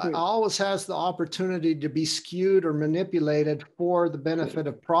 It always has the opportunity to be skewed or manipulated for the benefit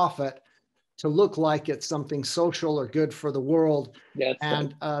of profit, to look like it's something social or good for the world.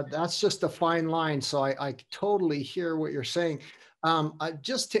 That's just a fine line. So I totally hear what you're saying.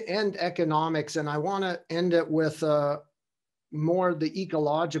 Just to end economics, and I want to end it with more the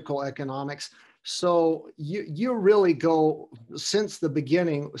ecological economics. So you really go, since the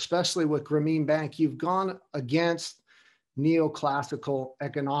beginning, especially with Grameen Bank, you've gone against neoclassical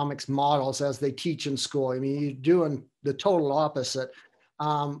economics models as they teach in school. I mean, you're doing the total opposite.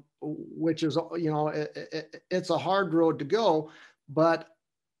 Which is, it's a hard road to go, but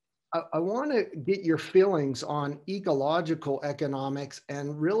I want to get your feelings on ecological economics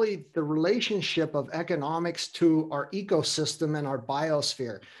and really the relationship of economics to our ecosystem and our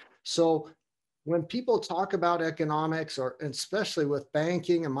biosphere. So when people talk about economics, or especially with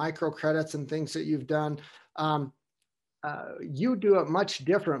banking and microcredits and things that you've done, you do it much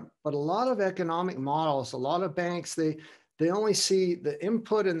different, but a lot of economic models, a lot of banks, they only see the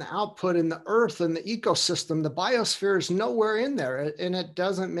input and the output in the earth and the ecosystem. The biosphere is nowhere in there, and it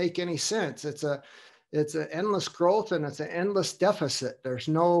doesn't make any sense. It's an endless growth and it's an endless deficit. There's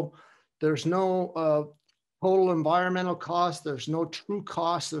no total environmental cost. There's no true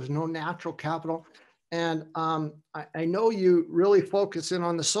cost. There's no natural capital. And I know you really focus in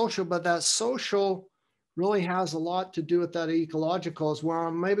on the social, but that social really has a lot to do with that ecological as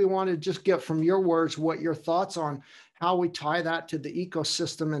well. Maybe want to just get from your words what your thoughts on how we tie that to the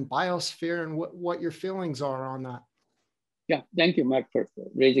ecosystem and biosphere, and what your feelings are on that. Yeah, thank you, Marc, for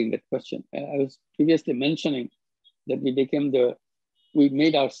raising that question. I was previously mentioning that we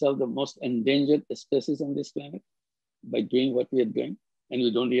made ourselves the most endangered species on this planet by doing what we are doing, and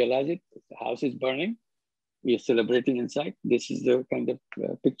we don't realize it. The house is burning. We are celebrating inside. This is the kind of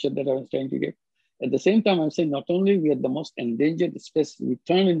picture that I was trying to get. At the same time, I'm saying not only we are the most endangered species, we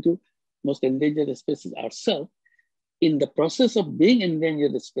turn into most endangered species ourselves. In the process of being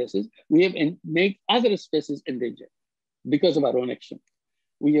endangered species, we have made other species endangered because of our own action.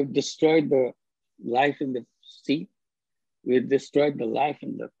 We have destroyed the life in the sea. We have destroyed the life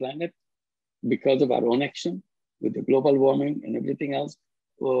in the planet because of our own action with the global warming and everything else,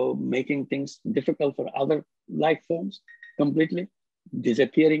 making things difficult for other life forms completely,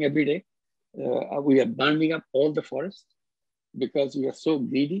 disappearing every day. We are burning up all the forests because we are so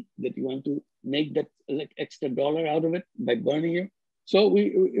greedy that we want to make that like extra dollar out of it by burning it. So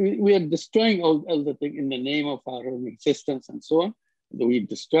we are destroying all the things in the name of our own existence and so on. We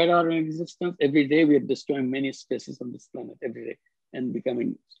destroyed our own existence. Every day we are destroying many species on this planet every day and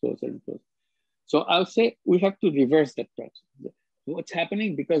becoming closer and closer. So I'll say we have to reverse that process. What's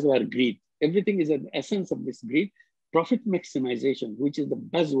happening because of our greed? Everything is an essence of this greed. Profit maximization, which is the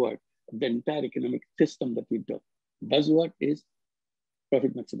buzzword of the entire economic system that we built. Buzzword is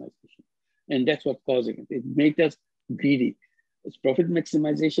profit maximization. And that's what's causing it. It made us greedy. It's profit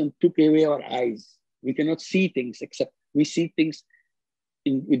maximization took away our eyes. We cannot see things except we see things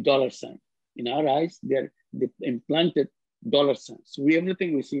with dollar sign. In our eyes, they implanted dollar signs. So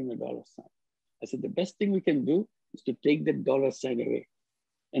everything we see in a dollar sign. I said, the best thing we can do is to take the dollar sign away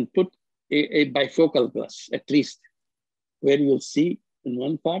and put a bifocal glass, at least, where you'll see in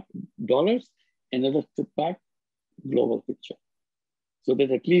one part dollars, another part global picture. So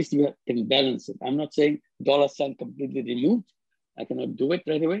that at least you can balance it. I'm not saying dollar sign completely removed. I cannot do it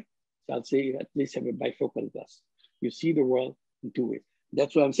right away. So I'll say you at least have a bifocal glass. You see the world in two ways.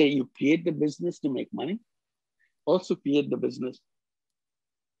 That's why I'm saying you create the business to make money. Also create the business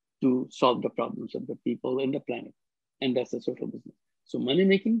to solve the problems of the people and the planet. And that's a social business. So money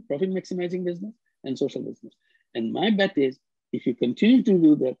making, profit maximizing business, and social business. And my bet is if you continue to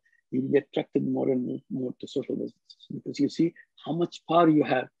do that, you'll get attracted more and more to social businesses because you see how much power you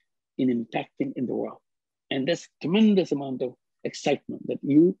have in impacting in the world. And there's tremendous amount of excitement that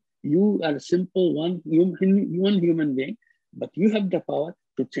you are a simple one human being, but you have the power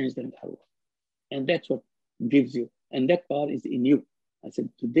to change the entire world. And that's what gives you. And that power is in you. I said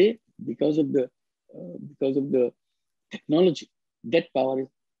today, because of the technology, that power is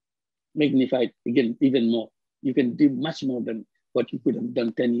magnified again, even more. You can do much more than what you could have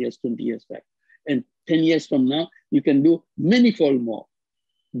done 10 years, 20 years back. And 10 years from now, you can do many-fold more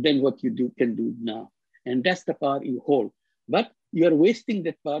than what you can do now. And that's the power you hold. But you're wasting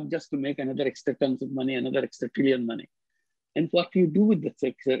that power just to make another extra tons of money, another extra trillion money. And what you do with the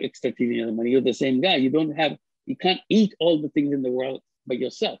extra trillion of money, you're the same guy. You can't eat all the things in the world by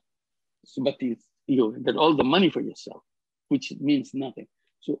yourself. So, but you get all the money for yourself, which means nothing.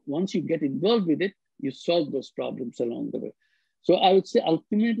 So once you get involved with it, you solve those problems along the way. So I would say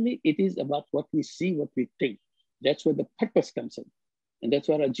ultimately it is about what we see, what we think. That's where the purpose comes in. And that's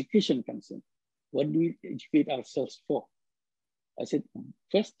where education comes in. What do we educate ourselves for? I said,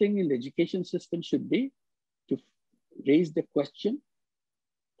 first thing in the education system should be to raise the question,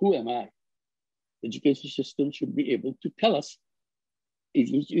 who am I? The education system should be able to tell us,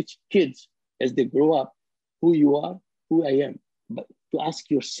 each kids, as they grow up, who you are, who I am. But to ask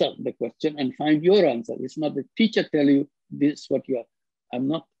yourself the question and find your answer. It's not the teacher tell you this is what you are. I'm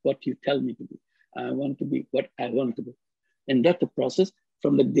not what you tell me to be. I want to be what I want to be. And that's the process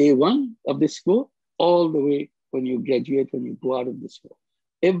from the day one of the school all the way when you graduate, when you go out of the school.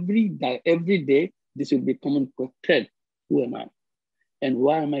 Every day, this will be common thread. Who am I? And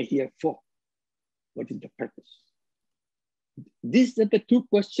why am I here for? What is the purpose? These are the two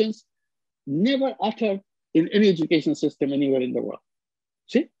questions never uttered in any education system anywhere in the world.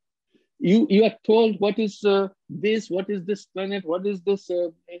 See? You are told what is this, what is this planet, what is this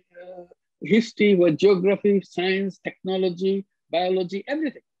history, who are geography, science, technology, biology,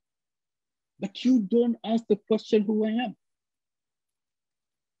 everything. But you don't ask the question who I am.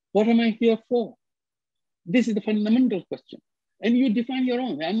 What am I here for? This is the fundamental question. And you define your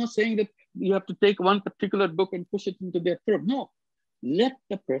own. I'm not saying that you have to take one particular book and push it into their throat. No, let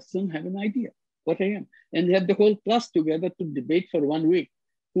the person have an idea what I am. And have the whole class together to debate for 1 week.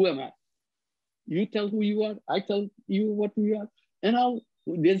 Who am I? You tell who you are, I tell you what you are. And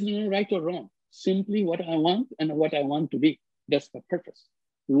there's no right or wrong. Simply what I want and what I want to be. That's the purpose.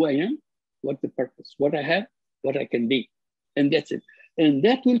 Who I am, what the purpose, what I have, what I can be. And that's it. And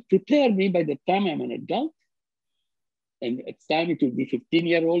that will prepare me by the time I'm an adult. And at the time it will be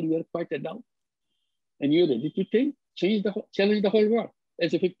 15-year-old, you are quite adult. And you're ready to challenge the whole world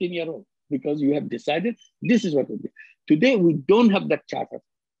as a 15-year-old because you have decided this is what will be. Today, we don't have that charter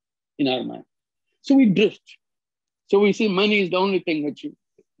in our mind. So we drift. So we say money is the only thing which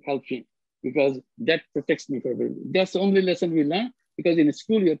helps me because that protects me for everything. That's the only lesson we learn because in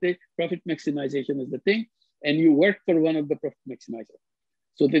school, you take profit maximization is the thing and you work for one of the profit maximizers.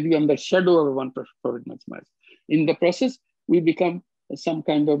 So that you are under shadow of one profit maximizer. In the process, we become some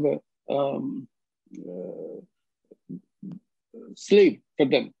kind of a slave for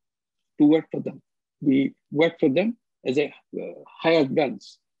them, to work for them. We work for them as a hired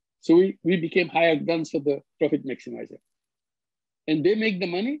guns. So we became hired guns for the profit maximizer. And they make the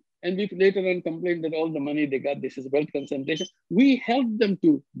money, and we later on complain that all the money they got, this is wealth concentration. We help them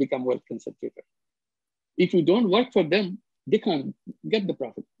to become wealth concentrators. If you don't work for them, they can't get the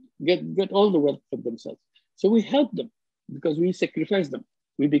profit, get all the wealth for themselves. So we help them because we sacrifice them.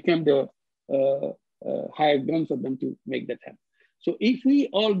 We became the hired gun for them to make that happen. So if we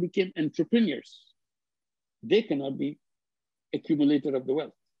all became entrepreneurs, they cannot be accumulator of the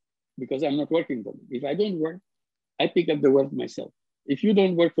wealth because I'm not working for them. If I don't work, I pick up the wealth myself. If you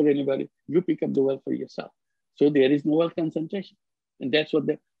don't work for anybody, you pick up the wealth for yourself. So there is no wealth concentration. And that's what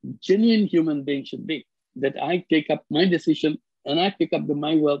the genuine human being should be, that I take up my decision and I pick up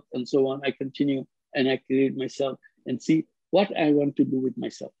my wealth and so on. I continue and I create myself and see what I want to do with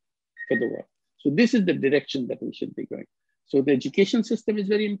myself for the world. So this is the direction that we should be going. So the education system is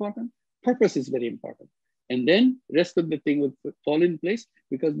very important. Purpose is very important. And then rest of the thing will fall in place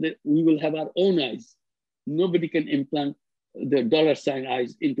because we will have our own eyes. Nobody can implant the dollar sign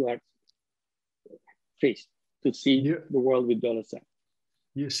eyes into our face to see the world with dollar sign.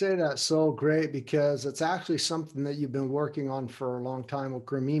 You say that so great because it's actually something that you've been working on for a long time with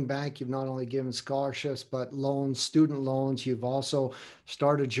Grameen Bank. You've not only given scholarships, but loans, student loans. You've also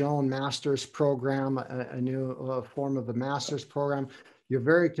started your own master's program, a new form of a master's program. You're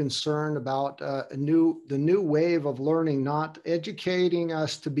very concerned about the new wave of learning, not educating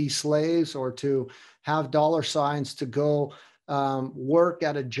us to be slaves or to have dollar signs to go work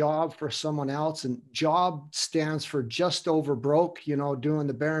at a job for someone else. And job stands for just over broke, doing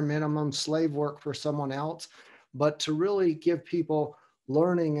the bare minimum slave work for someone else. But to really give people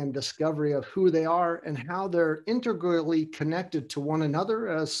learning and discovery of who they are and how they're integrally connected to one another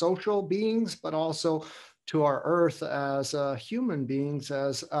as social beings, but also to our earth as human beings,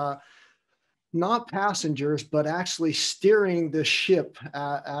 as not passengers, but actually steering the ship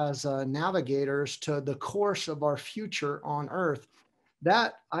as navigators to the course of our future on Earth.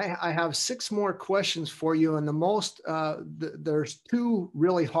 That I have 6 more questions for you, and there's 2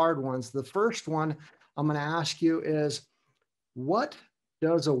 really hard ones. The first one I'm going to ask you is, what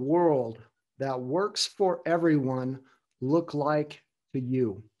does a world that works for everyone look like to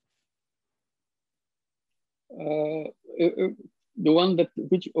you? The one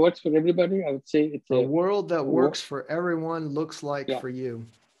which works for everybody, I would say it's a world that works for everyone looks like for you.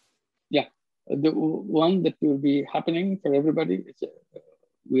 Yeah, the one that will be happening for everybody is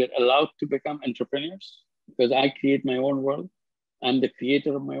we are allowed to become entrepreneurs because I create my own world. I'm the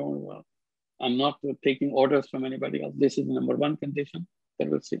creator of my own world. I'm not taking orders from anybody else. This is the number 1 condition that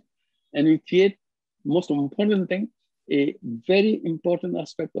we'll see. And we create, most important thing, a very important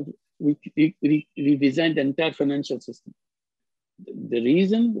aspect of we redesigned the entire financial system. The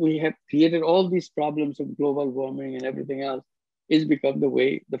reason we have created all these problems of global warming and everything else is because of the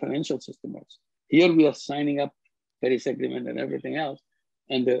way the financial system works. Here we are signing up Paris Agreement and everything else,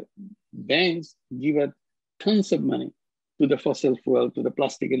 and the banks give us tons of money to the fossil fuel, to the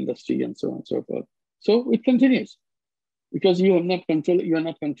plastic industry, and so on and so forth. So it continues because you are not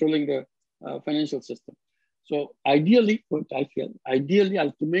controlling the financial system. So ideally, what I feel,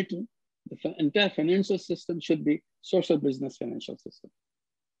 ultimately, the entire financial system should be social business financial system.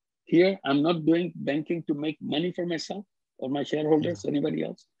 Here, I'm not doing banking to make money for myself or my shareholders, anybody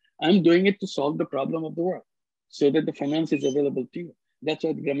else. I'm doing it to solve the problem of the world so that the finance is available to you. That's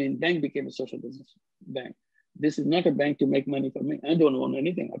why the Grameen Bank became a social business bank. This is not a bank to make money for me. I don't own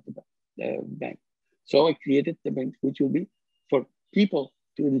anything after the bank. So I created the bank, which will be for people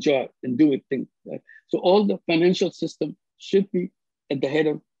to enjoy and do it. Things. So all the financial system should be at the head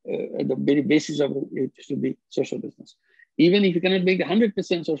of, at the very basis of it should be social business. Even if you cannot make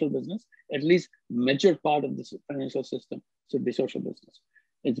 100% social business, at least major part of this financial system should be social business.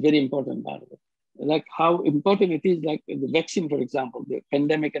 It's very important part of it. Like how important it is, like the vaccine, for example, the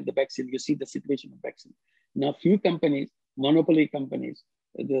pandemic and the vaccine, you see the situation of vaccine. Now, few companies, monopoly companies,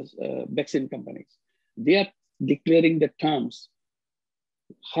 there's vaccine companies, they are declaring the terms,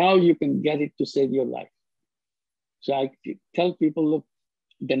 how you can get it to save your life. So I tell people, look,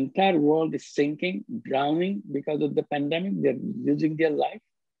 the entire world is sinking, drowning because of the pandemic. They're losing their life.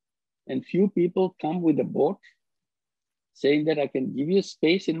 And few people come with a boat saying that I can give you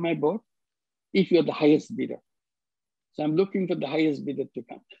space in my boat if you're the highest bidder. So I'm looking for the highest bidder to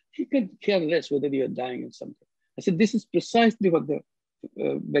come. He could care less whether you're dying or something. I said, this is precisely what the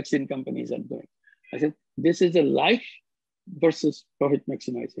vaccine companies are doing. I said, this is a life versus profit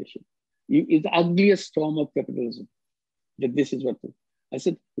maximization. It's the ugliest form of capitalism, that this is what it is. I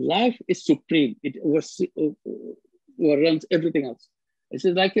said, life is supreme. It overruns everything else. I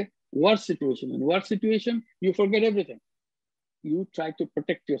said, like a war situation. In war situation, you forget everything. You try to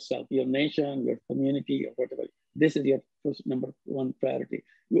protect yourself, your nation, your community, or whatever. This is your first number one priority.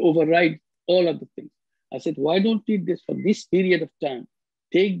 You override all of the things. I said, why don't we this for this period of time,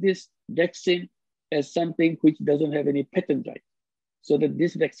 take this vaccine as something which doesn't have any patent right, so that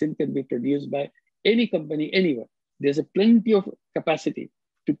this vaccine can be produced by any company anywhere. There's a plenty of capacity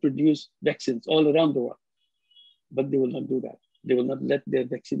to produce vaccines all around the world, but they will not do that. They will not let their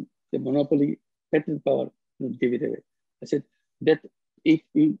vaccine, the monopoly patent power, give it away. I said that if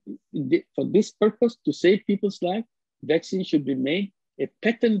for this purpose, to save people's life, vaccine should be made a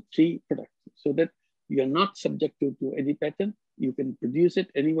patent-free product, so that you're not subject to any patent. You can produce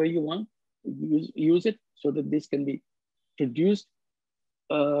it anywhere you want, use it, so that this can be produced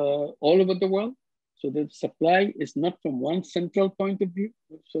all over the world. So the supply is not from one central point of view,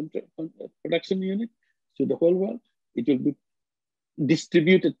 central production unit to the whole world. It will be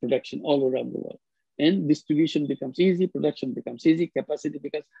distributed production all around the world. And distribution becomes easy, production becomes easy, capacity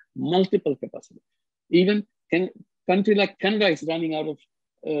becomes multiple capacity. Even country like Canada is running out of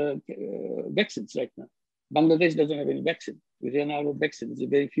vaccines right now. Bangladesh doesn't have any vaccine. We ran out of vaccines. There's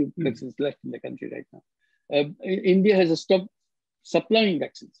very few vaccines left in the country right now. India has stopped supplying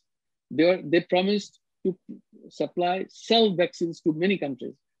vaccines. They promised to sell vaccines to many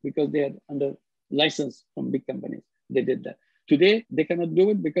countries because they had under license from big companies. They did that. Today, they cannot do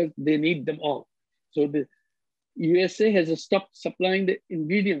it because they need them all. So the USA has stopped supplying the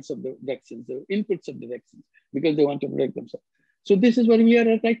ingredients of the vaccines, the inputs of the vaccines, because they want to protect themselves. So this is where we are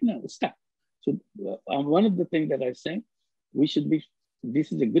at right now, stuck. So one of the things that I say, this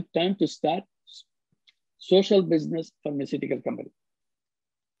is a good time to start social business pharmaceutical company.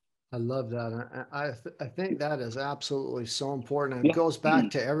 I love that. I think that is absolutely so important. And it goes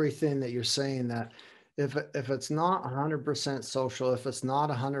back to everything that you're saying, that if it's not 100% social, if it's not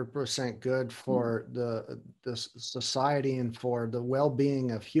 100% good for the society and for the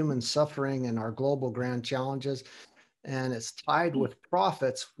well-being of human suffering and our global grand challenges, and it's tied with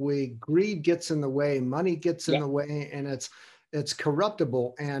profits, greed gets in the way, money gets in the way, and it's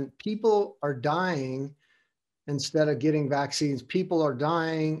corruptible, and people are dying. Instead of getting vaccines, people are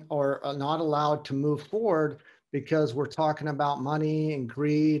dying or are not allowed to move forward because we're talking about money and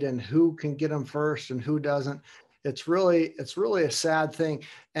greed and who can get them first and who doesn't. It's really a sad thing.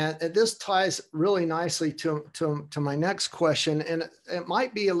 And this ties really nicely to my next question. And it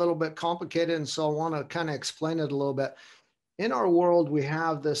might be a little bit complicated, and so I want to kind of explain it a little bit. In our world, we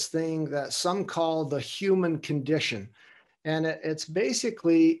have this thing that some call the human condition. And it's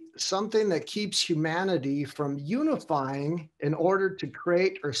basically something that keeps humanity from unifying in order to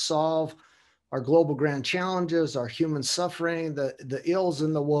create or solve our global grand challenges, our human suffering, the ills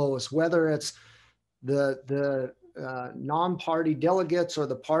and the woes, whether it's the non-party delegates or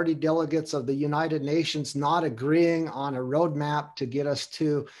the party delegates of the United Nations not agreeing on a roadmap to get us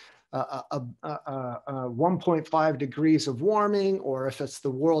to 1.5 degrees of warming, or if it's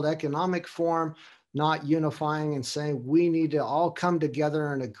the World Economic Forum not unifying and saying we need to all come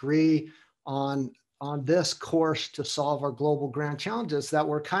together and agree on this course to solve our global grand challenges, that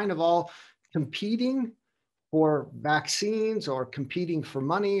we're kind of all competing for vaccines or competing for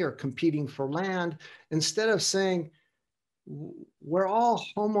money or competing for land, instead of saying we're all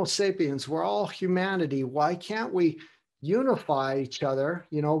Homo sapiens, we're all humanity. Why can't we unify each other,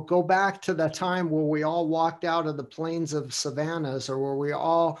 go back to the time where we all walked out of the plains of savannas, or where we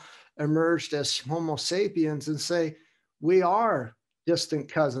all emerged as Homo sapiens, and say, we are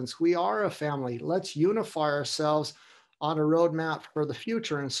distant cousins. We are a family. Let's unify ourselves on a roadmap for the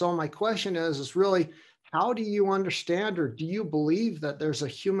future. And so my question is really, how do you understand, or do you believe that there's a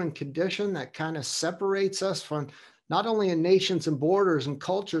human condition that kind of separates us from not only in nations and borders and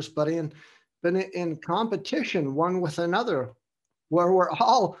cultures, but in competition one with another, where we're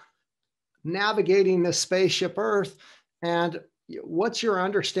all navigating this spaceship Earth? And what's your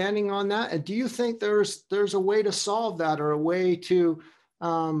understanding on that? And do you think there's a way to solve that, or a way to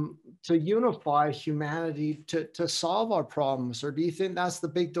unify humanity to solve our problems? Or do you think that's the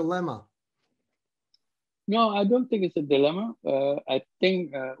big dilemma? No, I don't think it's a dilemma. I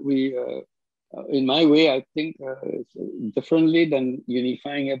think in my way, I think it's differently than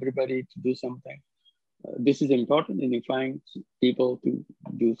unifying everybody to do something. This is important, unifying people to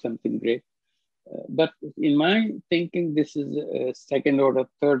do something great. But in my thinking, this is a second order,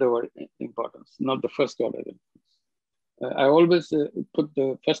 third order importance, not the first order importance. I always put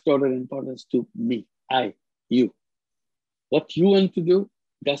the first order importance to me, I, you. What you want to do,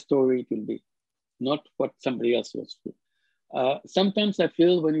 that's the way it will be, not what somebody else wants to do. Sometimes I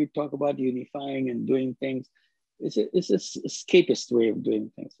feel when we talk about unifying and doing things, it's an escapist way of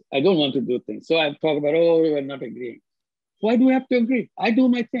doing things. I don't want to do things. So I talk about, oh, we're not agreeing. Why do we have to agree? I do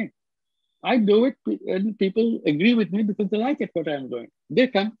my thing. I do it, and people agree with me because they like it, what I'm doing. They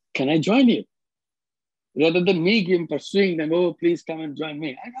come, can I join you? Rather than me pursuing them, oh, please come and join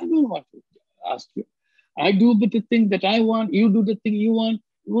me. I don't want to ask you. I do the thing that I want, you do the thing you want.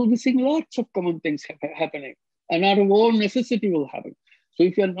 We'll be seeing lots of common things happening. And out of all necessity will happen. So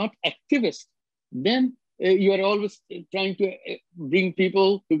if you're not activist, then you are always trying to bring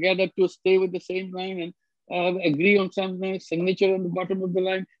people together to stay with the same line and agree on some signature on the bottom of the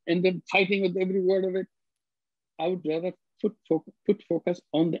line, and then fighting with every word of it. I would rather put focus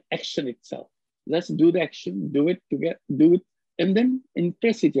on the action itself. Let's do the action, do it together, do it, and then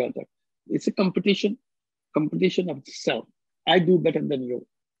impress each other. It's a competition of the self. I do better than you.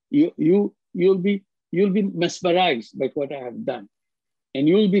 You'll be mesmerized by what I have done, and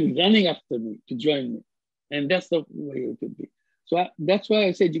you'll be running after me to join me, and that's the way it would be. So that's why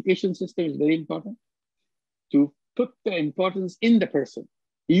I say education system is very important, to put the importance in the person.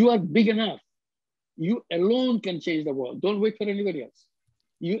 You are big enough. You alone can change the world. Don't wait for anybody else.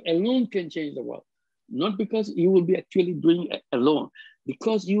 You alone can change the world. Not because you will be actually doing it alone,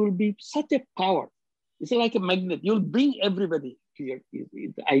 because you will be such a power. It's like a magnet. You'll bring everybody to your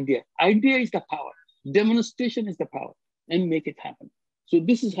idea. Idea is the power. Demonstration is the power, and make it happen. So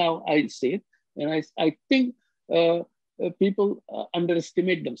this is how I say it. And I think people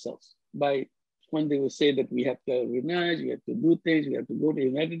underestimate themselves by when they will say that we have to organize, we have to do things, we have to go to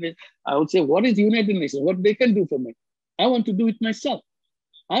United Nations. I would say, what is United Nations? What they can do for me? I want to do it myself.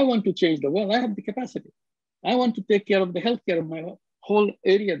 I want to change the world. I have the capacity. I want to take care of the healthcare of my whole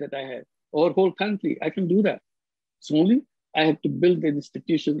area that I have, or whole country. I can do that. It's only I have to build the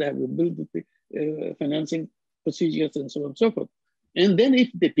institutions, I have to build the financing procedures, and so on and so forth. And then if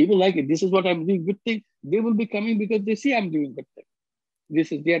the people like it, this is what I'm doing, good thing, they will be coming because they see I'm doing good thing.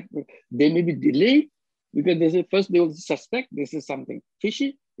 This is their, they may be delayed because they say first they will suspect this is something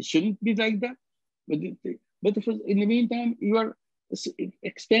fishy. It shouldn't be like that. But in the meantime, you are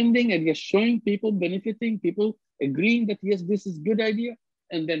extending and you're showing people, benefiting, people agreeing that yes, this is good idea,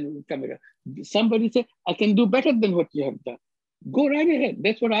 and then come here. Somebody say, I can do better than what you have done. Go right ahead.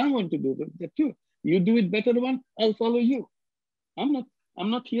 That's what I want to do too. You do it better one, I'll follow you. I'm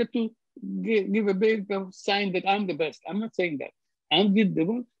not here to give a big sign that I'm the best. I'm not saying that. I'm with the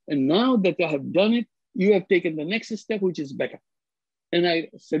one, and now that I have done it, you have taken the next step, which is better. And I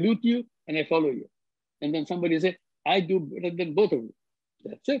salute you and I follow you. And then somebody say, I do better than both of you.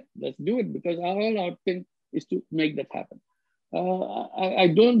 That's it. Let's do it, because all our thing is to make that happen.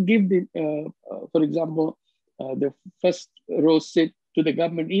 I don't give for example, the first row seat to the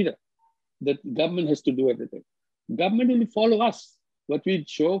government either. The government has to do everything. Government will follow us, what we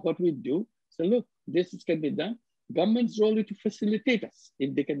show, what we do. So look, this can be done. Government's role is to facilitate us.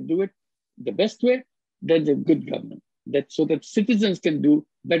 If they can do it the best way, that's a good government. So that citizens can do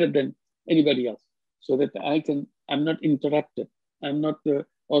better than anybody else. So that I'm not interrupted. I'm not,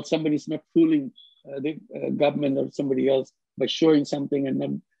 or somebody's not fooling the government or somebody else by showing something and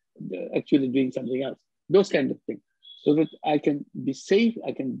not actually doing something else. Those kind of things. So that I can be safe,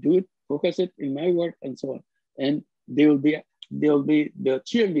 I can do it, focus it in my work and so on. And they will be the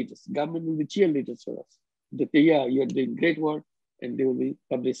cheerleaders. Government will be cheerleaders for us. That yeah, you're doing great work, and they will be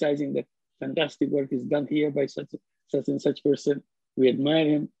publicizing that fantastic work is done here by such such and such person. We admire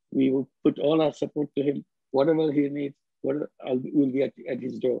him. We will put all our support to him. Whatever he needs, we'll be at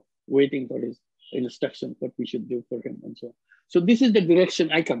his door, waiting for his instruction, what we should do for him, and so on. So this is the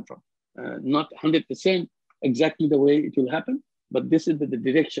direction I come from. Not 100% exactly the way it will happen, but this is the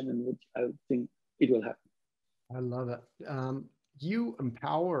direction in which I think it will happen. I love it. You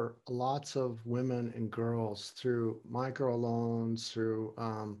empower lots of women and girls through microloans, through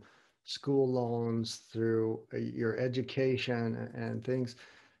school loans, through your education and things.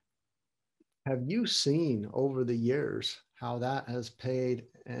 Have you seen over the years how that has paid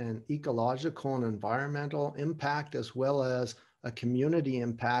an ecological and environmental impact as well as a community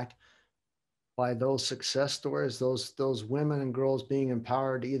impact by those success stories, those women and girls being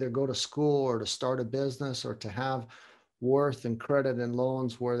empowered to either go to school or to start a business or to have worth and credit and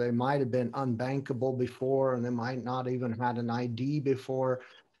loans where they might have been unbankable before and they might not even had an ID before.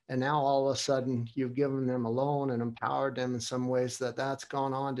 And now all of a sudden you've given them a loan and empowered them in some ways that's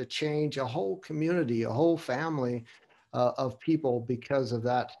gone on to change a whole community, a whole family of people because of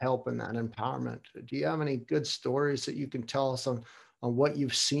that help and that empowerment. Do you have any good stories that you can tell us on what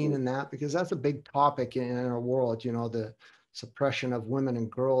you've seen in that? Because that's a big topic in our world, you know, the suppression of women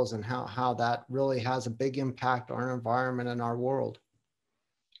and girls and how that really has a big impact on our environment and our world.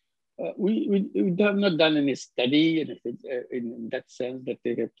 We have not done any study in that sense that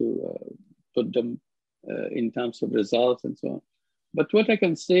they have to put them in terms of results and so on. But what I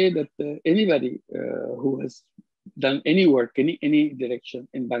can say that anybody who has done any work, any direction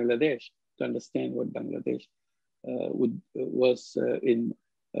in Bangladesh to understand what Bangladesh was in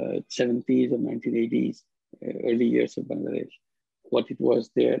 70s and 1980s, early years of Bangladesh, what it was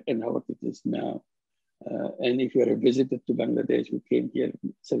there and how it is now. And if you are a visitor to Bangladesh, who came here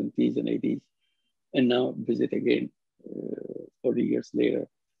in 70s and 80s, and now visit again 40 years later,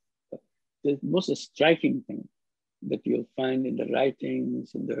 the most striking thing that you'll find in the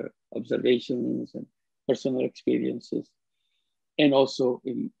writings, in the observations and personal experiences, and also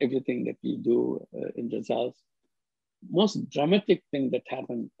in everything that we do in results, most dramatic thing that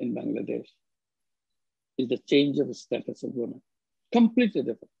happened in Bangladesh is the change of the status of women. Completely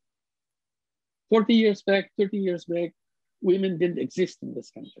different. 40 years back, 30 years back, women didn't exist in this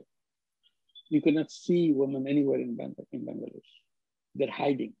country. You could not see women anywhere in Bangladesh. They're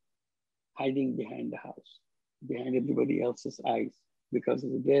hiding behind the house, behind everybody else's eyes, because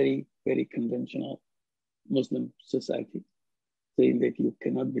it's a very, very conventional Muslim society, saying that you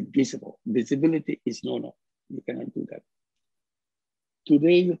cannot be visible. Visibility is no. You cannot do that.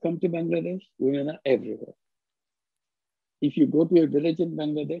 Today, you come to Bangladesh, women are everywhere. If you go to a village in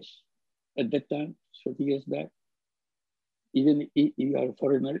Bangladesh, at that time, 40 years back, even if you are a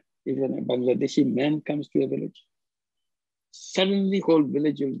foreigner, even a Bangladeshi man comes to a village, suddenly whole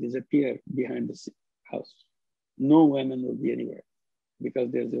village will disappear behind the house. No women will be anywhere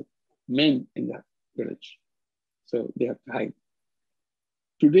because there's a men in the village. So they have to hide.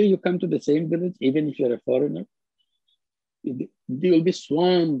 Today you come to the same village, even if you're a foreigner, they will be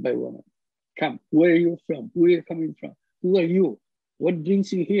swarmed by women. Come, where are you from? Where are you coming from? Who are you? What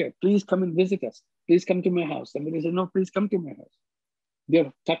brings you here? Please come and visit us. Please come to my house. Somebody said, no, please come to my house.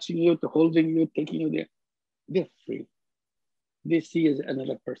 They're touching you, holding you, taking you there. They're free. They see you as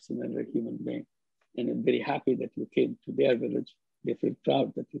another person, another human being. And I'm very happy that you came to their village. They feel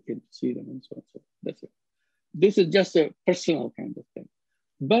proud that you came to see them and so on. So that's it. This is just a personal kind of thing.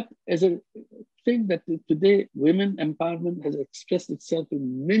 But as a thing that today women empowerment has expressed itself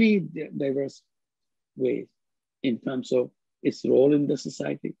in many diverse ways in terms of its role in the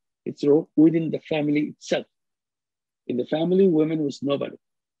society, its role within the family itself. In the family, woman was nobody.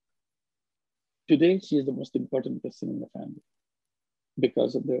 Today, she is the most important person in the family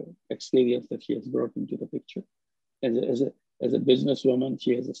because of the experience that she has brought into the picture. As a businesswoman,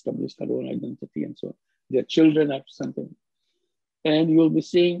 she has established her own identity and so on. Their children have something. And you'll be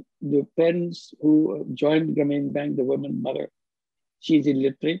seeing the parents who joined Grameen Bank, the woman mother, she's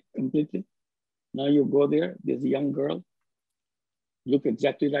illiterate completely. Now you go there, there's a young girl, look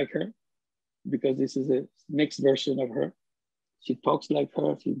exactly like her, because this is a next version of her. She talks like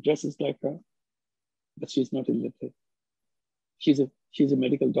her, she dresses like her, but she's not illiterate. She's a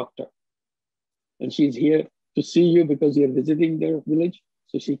medical doctor. And she's here to see you because you're visiting their village.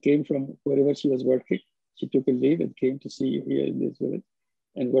 So she came from wherever she was working. She took a leave and came to see you here in this village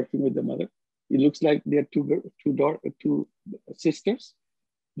and working with the mother. It looks like they're two sisters,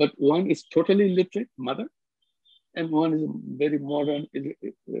 but one is totally illiterate, mother, and one is a very modern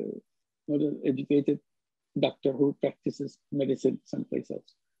educated doctor who practices medicine someplace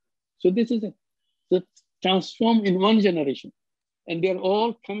else. So this is so transform in one generation. And they're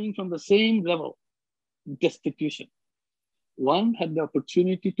all coming from the same level, destitution. One had the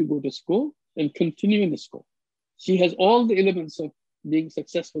opportunity to go to school and continue in school. She has all the elements of being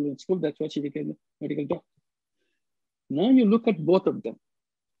successful in school. That's why she became a medical doctor. Now you look at both of them.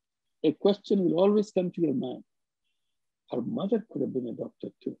 A question will always come to your mind. Her mother could have been a doctor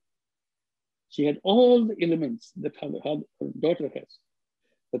too. She had all the elements that her daughter has.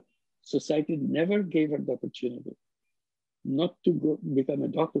 But society never gave her the opportunity not to go become a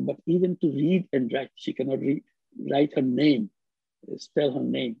doctor, but even to read and write. She cannot write her name, spell her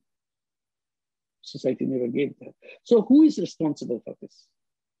name. Society never gave that. So who is responsible for this?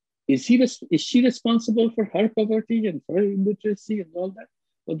 Is she responsible for her poverty and for her illiteracy and all that?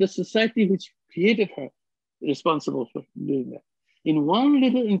 Or the society which created her responsible for doing that? In one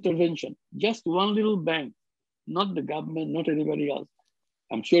little intervention, just one little bank, not the government, not anybody else.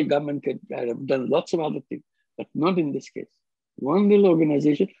 I'm sure government could have done lots of other things, but not in this case. One little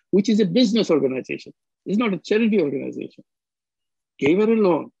organization, which is a business organization, it's not a charity organization, gave her a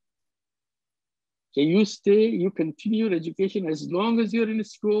loan. So you stay, you continue your education as long as you're in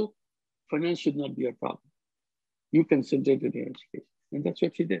school, finance should not be a problem. You concentrate on your education. And that's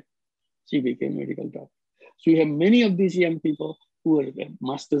what she did. She became a medical doctor. So you have many of these young people who have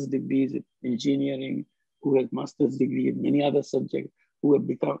master's degrees in engineering, who have master's degree in many other subjects, who have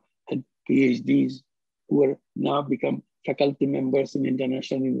had PhDs, who are now become faculty members in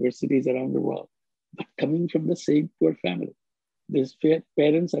international universities around the world, but coming from the same poor family. These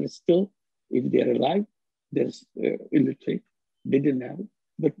parents are still, if they're alive, they're illiterate, they didn't have it,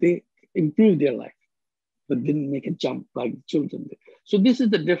 but they improved their life, but didn't make a jump like the children did. So this is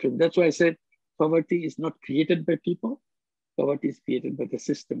the difference. That's why I said poverty is not created by people. Poverty is created by the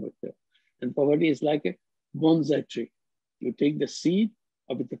system with them. And poverty is like a bonsai tree. You take the seed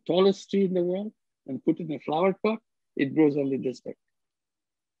of the tallest tree in the world and put it in a flower pot, it grows only this big.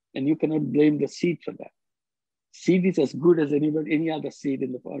 And you cannot blame the seed for that. Seed is as good as any other seed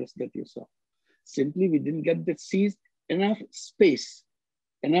in the forest that you saw. Simply, we didn't get the seeds enough space,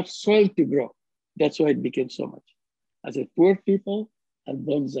 enough soil to grow. That's why it became so much. As a poor people and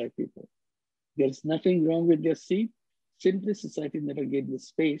bonsai people, there's nothing wrong with their seed. Simply, society never gave the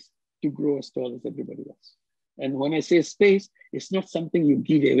space to grow as tall as everybody else. And when I say space, it's not something you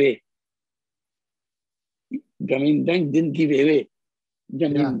give away. Grameen Bank didn't give away.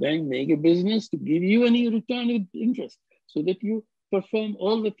 Grameen Bank make a business to give you any return with interest so that you perform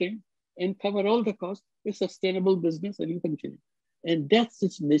all the things and cover all the costs. A sustainable business and you continue. And that's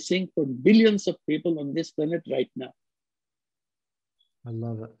what's missing for billions of people on this planet right now. I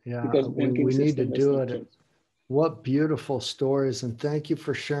love it. Yeah, because we need to do it. What beautiful stories. And thank you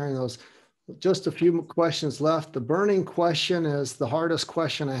for sharing those. Just a few questions left. The burning question is the hardest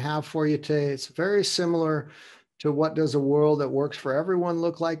question I have for you today. It's very similar to what does a world that works for everyone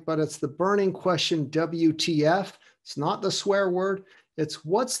look like, but it's the burning question, WTF. It's not the swear word. It's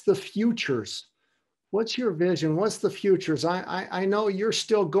what's the futures? What's your vision? What's the futures? I know you're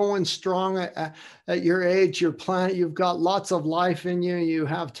still going strong at your age, your planet, you've got lots of life in you, you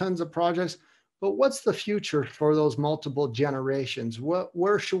have tons of projects, but what's the future for those multiple generations?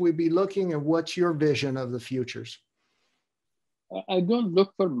 Where should we be looking and what's your vision of the futures? I don't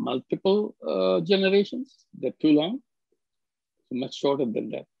look for multiple generations. They're too long, much shorter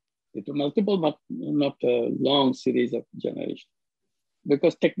than that. It's multiple, but not a long series of generations.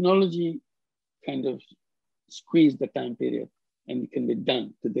 Because technology kind of squeeze the time period and it can be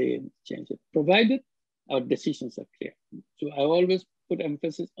done today and change it, provided our decisions are clear. So I always put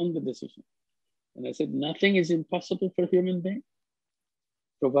emphasis on the decision. And I said, nothing is impossible for human beings,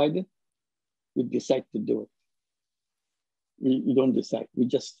 provided we decide to do it. We don't decide, we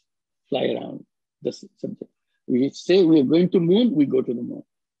just fly around the subject. We say we're going to moon, we go to the moon.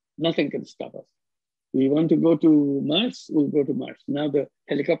 Nothing can stop us. We want to go to Mars, we'll go to Mars. Now the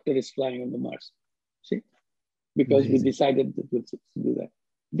helicopter is flying on the Mars, see? Because we decided that we'll do that.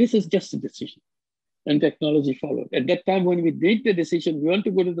 This is just a decision. And technology followed. At that time when we made the decision, we want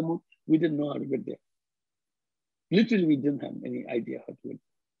to go to the moon, we didn't know how to get there. Literally, we didn't have any idea how to get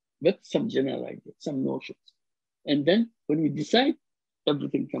there, but some general ideas, some notions. And then when we decide,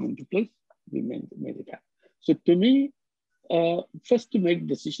 everything come into place, we made it happen. So to me, first to make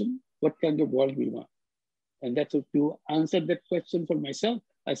decision, what kind of world we want. And that's to answer that question for myself.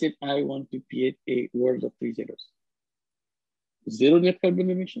 I said, I want to create a world of 3 zeros. 0 net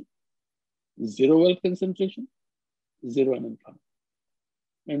carbon emission, 0 wealth concentration, 0 unemployment.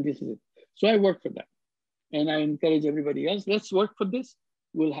 And this is it. So I work for that. And I encourage everybody else, let's work for this.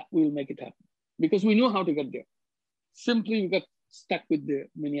 We'll make it happen. Because we know how to get there. Simply we got stuck with the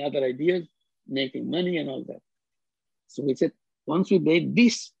many other ideas, making money and all that. So we said, Once we made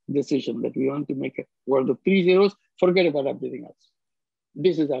this decision that we want to make a world of 3 zeros, forget about everything else.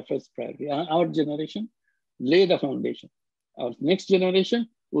 This is our first priority. Our generation lay the foundation. Our next generation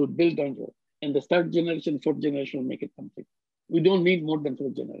will build on it. And the third generation, fourth generation will make it complete. We don't need more than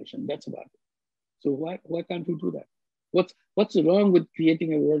fourth generation. That's about it. So why can't we do that? What's wrong with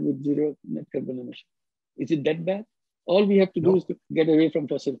creating a world with zero net carbon emission? Is it that bad? All we have to do is to get away from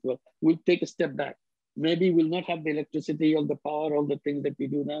fossil fuel. We'll take a step back. Maybe we'll not have the electricity or the power, all the things that we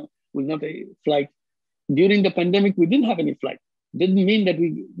do now. We'll not flight. During the pandemic, we didn't have any flight. Didn't mean that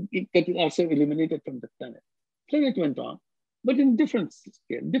we get ourselves eliminated from the planet. Planet went on, but in different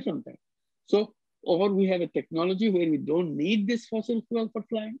scale, different thing. So, or we have a technology where we don't need this fossil fuel for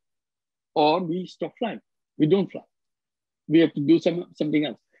flying, or we stop flying. We don't fly. We have to do something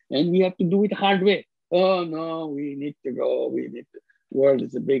else. And we have to do it hard way. Oh no, we need to go. World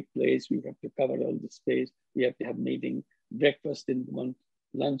is a big place. We have to cover all the space. We have to have meeting, breakfast in one,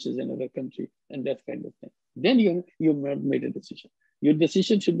 lunch is another country, and that kind of thing. Then you made a decision. Your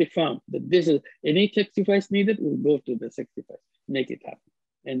decision should be found that this is any sacrifice needed, we'll go to the sacrifice, make it happen.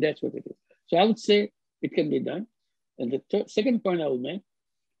 And that's what it is. So I would say it can be done. And the second point I will make,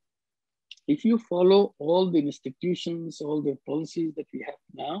 if you follow all the institutions, all the policies that we have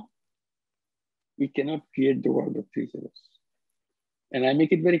now, we cannot create the world of 3 zeros. And I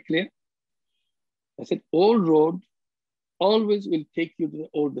make it very clear. I said, old road always will take you to the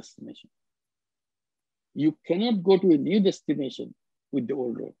old destination. You cannot go to a new destination with the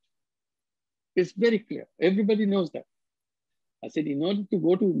old road. It's very clear. Everybody knows that. I said, in order to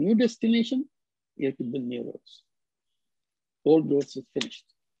go to a new destination, you have to build new roads. Old roads is finished.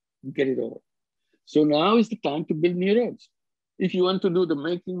 Get it over. So now is the time to build new roads. If you want to do the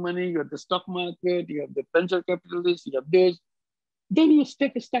making money, you have the stock market, you have the venture capitalists, you have those, then you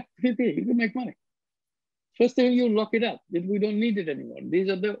take a stack with it, you can make money. First thing, you lock it up. We don't need it anymore. These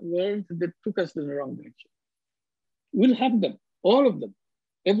are the words that took us in the wrong direction. We'll have them, all of them,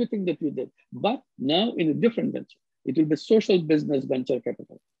 everything that we did, but now in a different venture. It will be social business venture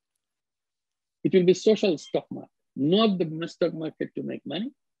capital. It will be social stock market, not the stock market to make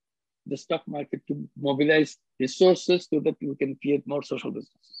money, the stock market to mobilize resources so that we can create more social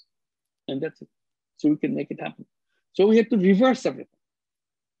businesses. And that's it. So we can make it happen. So we have to reverse everything.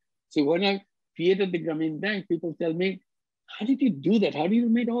 So when I created the Grameen Bank, people tell me, how did you do that? How did you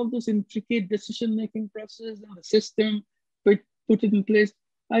make all those intricate decision-making process and the system, put it in place?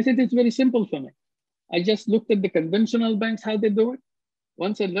 I said, it's very simple for me. I just looked at the conventional banks, how they do it.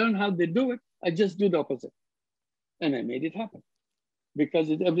 Once I learned how they do it, I just do the opposite. And I made it happen because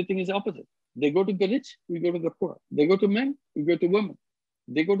everything is opposite. They go to the rich, we go to the poor. They go to men, we go to women.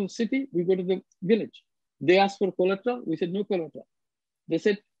 They go to the city, we go to the village. They ask for collateral, we said no collateral. They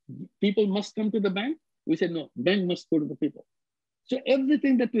said, people must come to the bank. We said, no, bank must go to the people. So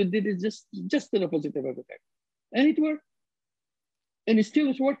everything that we did is just the opposite of everything. And it worked. And it still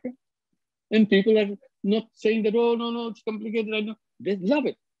is working. And people are not saying that, oh, no, it's complicated. I know. They love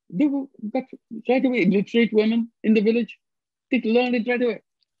it. They got right away. Literate women in the village, they learn it right away.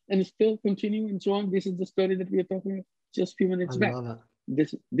 And still continue and so on. This is the story that we are talking about just a few minutes back.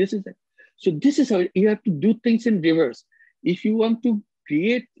 This is it. So this is how you have to do things in reverse. If you want to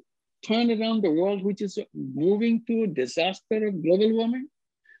turn around the world, which is moving to a disaster of global warming,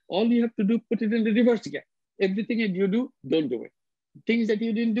 all you have to do, put it in the reverse again. Everything that you do, don't do it. Things that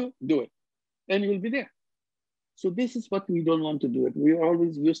you didn't do it. And you will be there. So this is what we don't want to do it. We are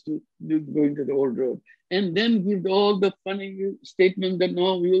always used to going to the old road. And then give all the funny statement that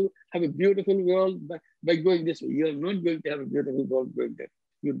no, we'll have a beautiful world by going this way. You are not going to have a beautiful world going there.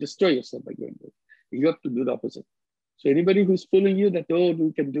 You destroy yourself by going there. You have to do the opposite. So anybody who's fooling you that, oh,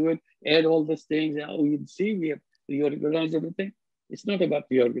 we can do it, add all these things, oh, you see, we have reorganized everything. It's not about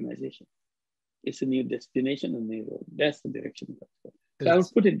reorganization. It's a new destination and new road. That's the direction. So I would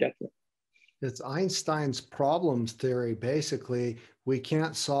put it that way. It's Einstein's problems theory. Basically, we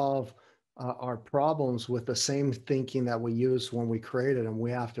can't solve our problems with the same thinking that we used when we created them.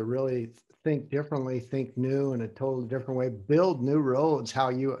 We have to really think differently, think new in a totally different way, build new roads. How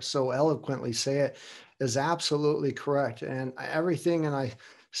you so eloquently say it is absolutely correct. And everything, and I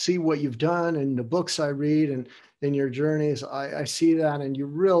see what you've done in the books I read and in your journeys, I see that. And you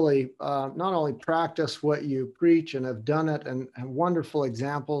really not only practice what you preach and have done it and wonderful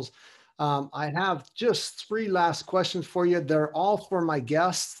examples. I have just 3 last questions for you. They're all for my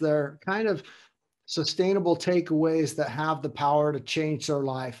guests. They're kind of sustainable takeaways that have the power to change their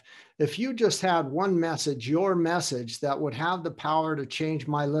life. If you just had one message, your message that would have the power to change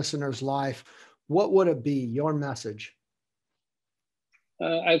my listener's life, what would it be, your message?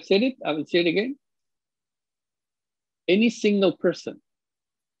 I've said it. I will say it again. Any single person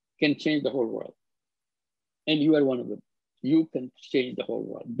can change the whole world. And you are one of them. You can change the whole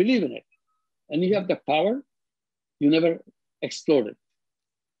world. Believe in it. And you have the power. You never explode it.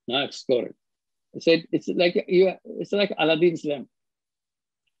 Now explore it. I said, it's like Aladdin's lamp.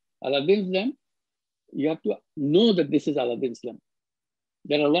 Aladdin's lamp, you have to know that this is Aladdin's lamp.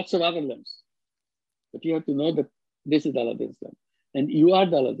 There are lots of other lamps, but you have to know that this is Aladdin's lamp. And you are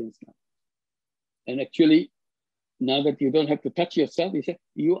the Aladdin's lamp. And actually, now that you don't have to touch yourself, you say,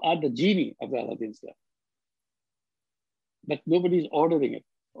 you are the genie of the Aladdin's lamp. But nobody's ordering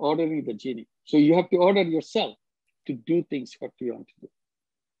the genie. So you have to order yourself to do things what you want to do.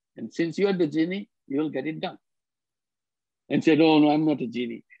 And since you are the genie, you will get it done. And say, no, I'm not a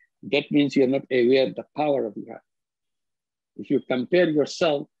genie. That means you're not aware of the power of your heart. If you compare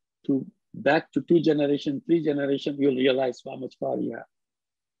yourself to back to 2 generations, 3 generations, you'll realize how much power you have.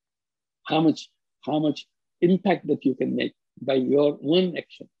 How much impact that you can make by your one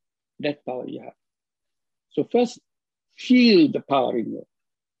action, that power you have. So first, feel the power in you.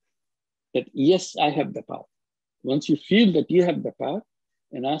 That yes, I have the power. Once you feel that you have the power,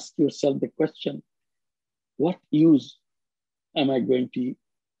 and ask yourself the question, what use am I going to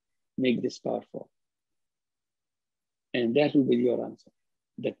make this power for? And that will be your answer,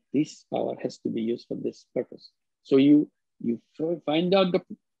 that this power has to be used for this purpose. So you find out the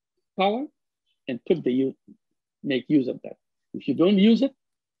power and make use of that. If you don't use it,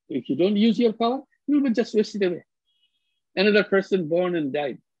 if you don't use your power, you will just waste it away. Another person born and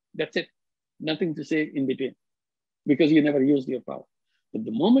died. That's it. Nothing to say in between because you never used your power. But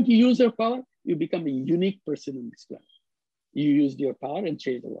the moment you use your power, you become a unique person in this planet. You used your power and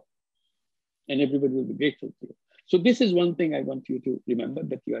changed the world. And everybody will be grateful to you. So this is one thing I want you to remember,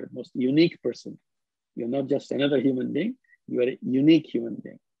 that you are the most unique person. You're not just another human being. You are a unique human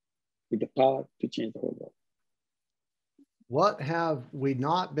being with the power to change the whole world. What have we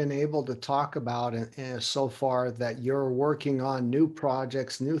not been able to talk about so far that you're working on, new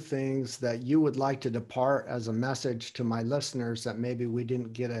projects, new things that you would like to depart as a message to my listeners that maybe we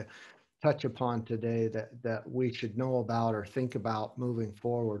didn't get a touch upon today that we should know about or think about moving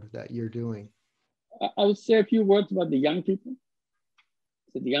forward that you're doing? I would say a few words about the young people.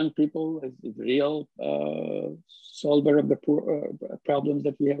 So the young people is the real solver of the problems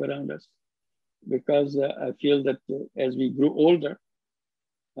that we have around us. Because I feel that as we grow older,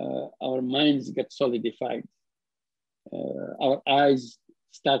 our minds get solidified. Our eyes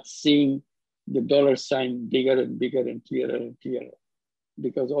start seeing the dollar sign bigger and bigger and clearer,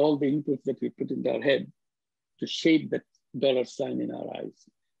 because all the inputs that we put in our head to shape that dollar sign in our eyes,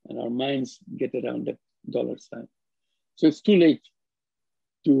 and our minds get around that dollar sign. So it's too late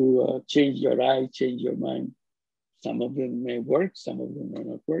to change your eye, change your mind. Some of them may work, some of them may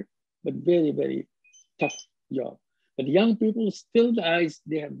not work. But very, very tough job. But young people, still the eyes,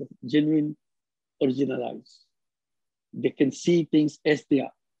 they have the genuine, original eyes. They can see things as they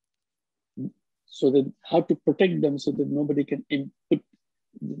are. So that how to protect them so that nobody can put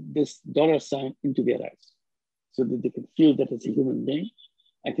this dollar sign into their eyes. So that they can feel that as a human being,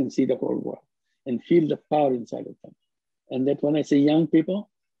 I can see the whole world and feel the power inside of them. And that when I say young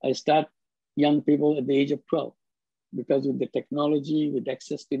people, I start young people at the age of 12. Because with the technology, with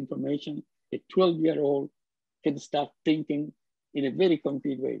access to information, a 12-year-old can start thinking in a very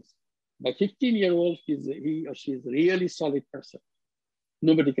concrete ways. By 15-year-old, he or she is a really solid person.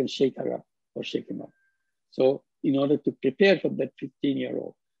 Nobody can shake her up or shake him up. So in order to prepare for that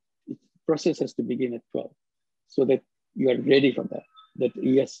 15-year-old, the process has to begin at 12, so that you are ready for that. That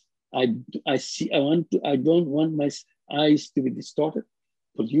yes, I don't want my eyes to be distorted,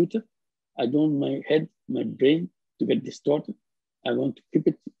 polluted. I don't want my brain to get distorted. I want to keep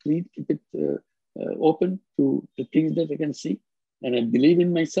it clean, keep it open to the things that I can see. And I believe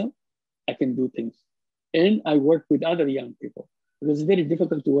in myself, I can do things. And I work with other young people, because it's very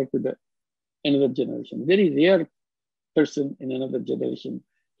difficult to work with another generation. Very rare person in another generation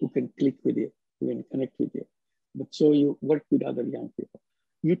who can click with you, who can connect with you. But so you work with other young people.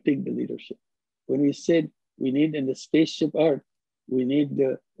 You take the leadership. When we said we need in the spaceship Earth, we need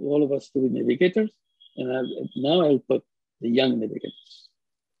all of us to be navigators. And now I'll put the young navigators.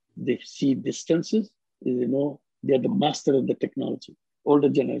 They see distances, they know they're the master of the technology. Older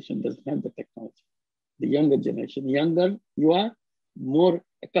generation doesn't have the technology. The younger generation, younger you are, more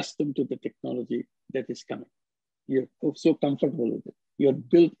accustomed to the technology that is coming. You're so comfortable with it. You're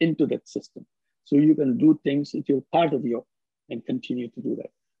built into that system. So you can do things if you're part of you and continue to do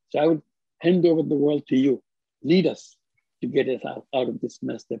that. So I would hand over the world to you. Lead us to get us out of this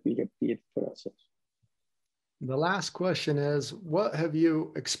mess that we have created for ourselves. The last question is, what have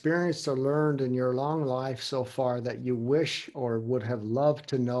you experienced or learned in your long life so far that you wish or would have loved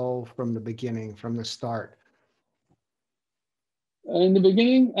to know from the beginning, from the start? In the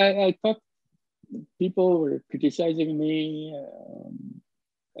beginning, I thought people were criticizing me,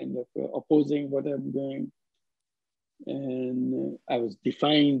 kind of opposing what I'm doing, and I was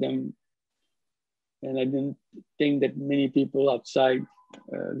defying them. And I didn't think that many people outside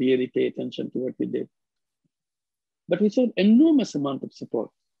really pay attention to what we did. But we saw enormous amount of support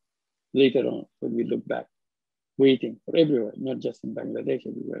later on when we look back, waiting for everywhere, not just in Bangladesh,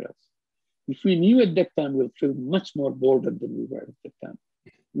 everywhere else. If we knew at that time, we'll feel much more bolder than we were at that time.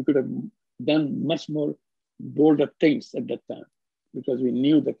 We could have done much more bolder things at that time because we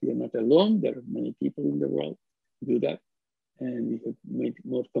knew that we are not alone. There are many people in the world who do that. And we could make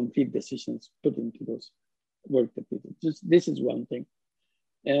more concrete decisions put into those work that we did. Just, this is one thing.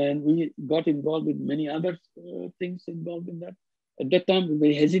 And we got involved with many other things involved in that. At that time, we were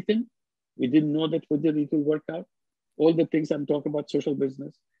very hesitant. We didn't know that whether it will work out. All the things I'm talking about, social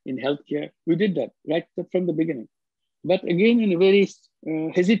business, in healthcare, we did that right from the beginning. But again, in a very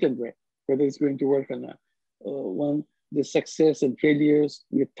hesitant way, whether it's going to work or not. The success and failures,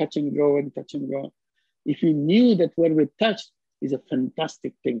 we touch and go and touch and go. If you knew that what we touched is a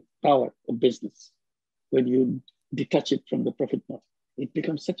fantastic thing, power of business, when you detach it from the profit model, it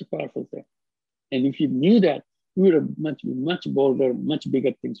becomes such a powerful thing. And if you knew that, we would have much bolder, much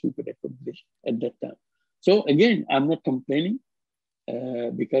bigger things we could accomplish at that time. So again, I'm not complaining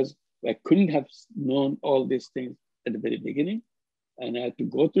because I couldn't have known all these things at the very beginning. And I had to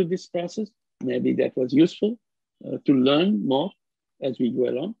go through this process. Maybe that was useful to learn more as we go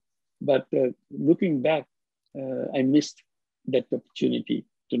along. But looking back, I missed that opportunity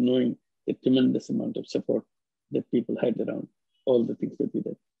to knowing the tremendous amount of support that people had around all the things that we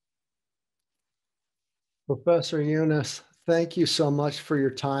did. Professor Yunus, thank you so much for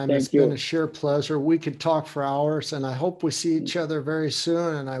your time. It's been a sheer pleasure. We could talk for hours, and I hope we see each other very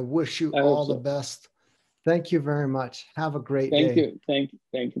soon, and I wish you all the best. Thank you very much. Have a great day. Thank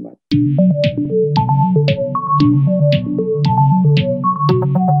you, Marc.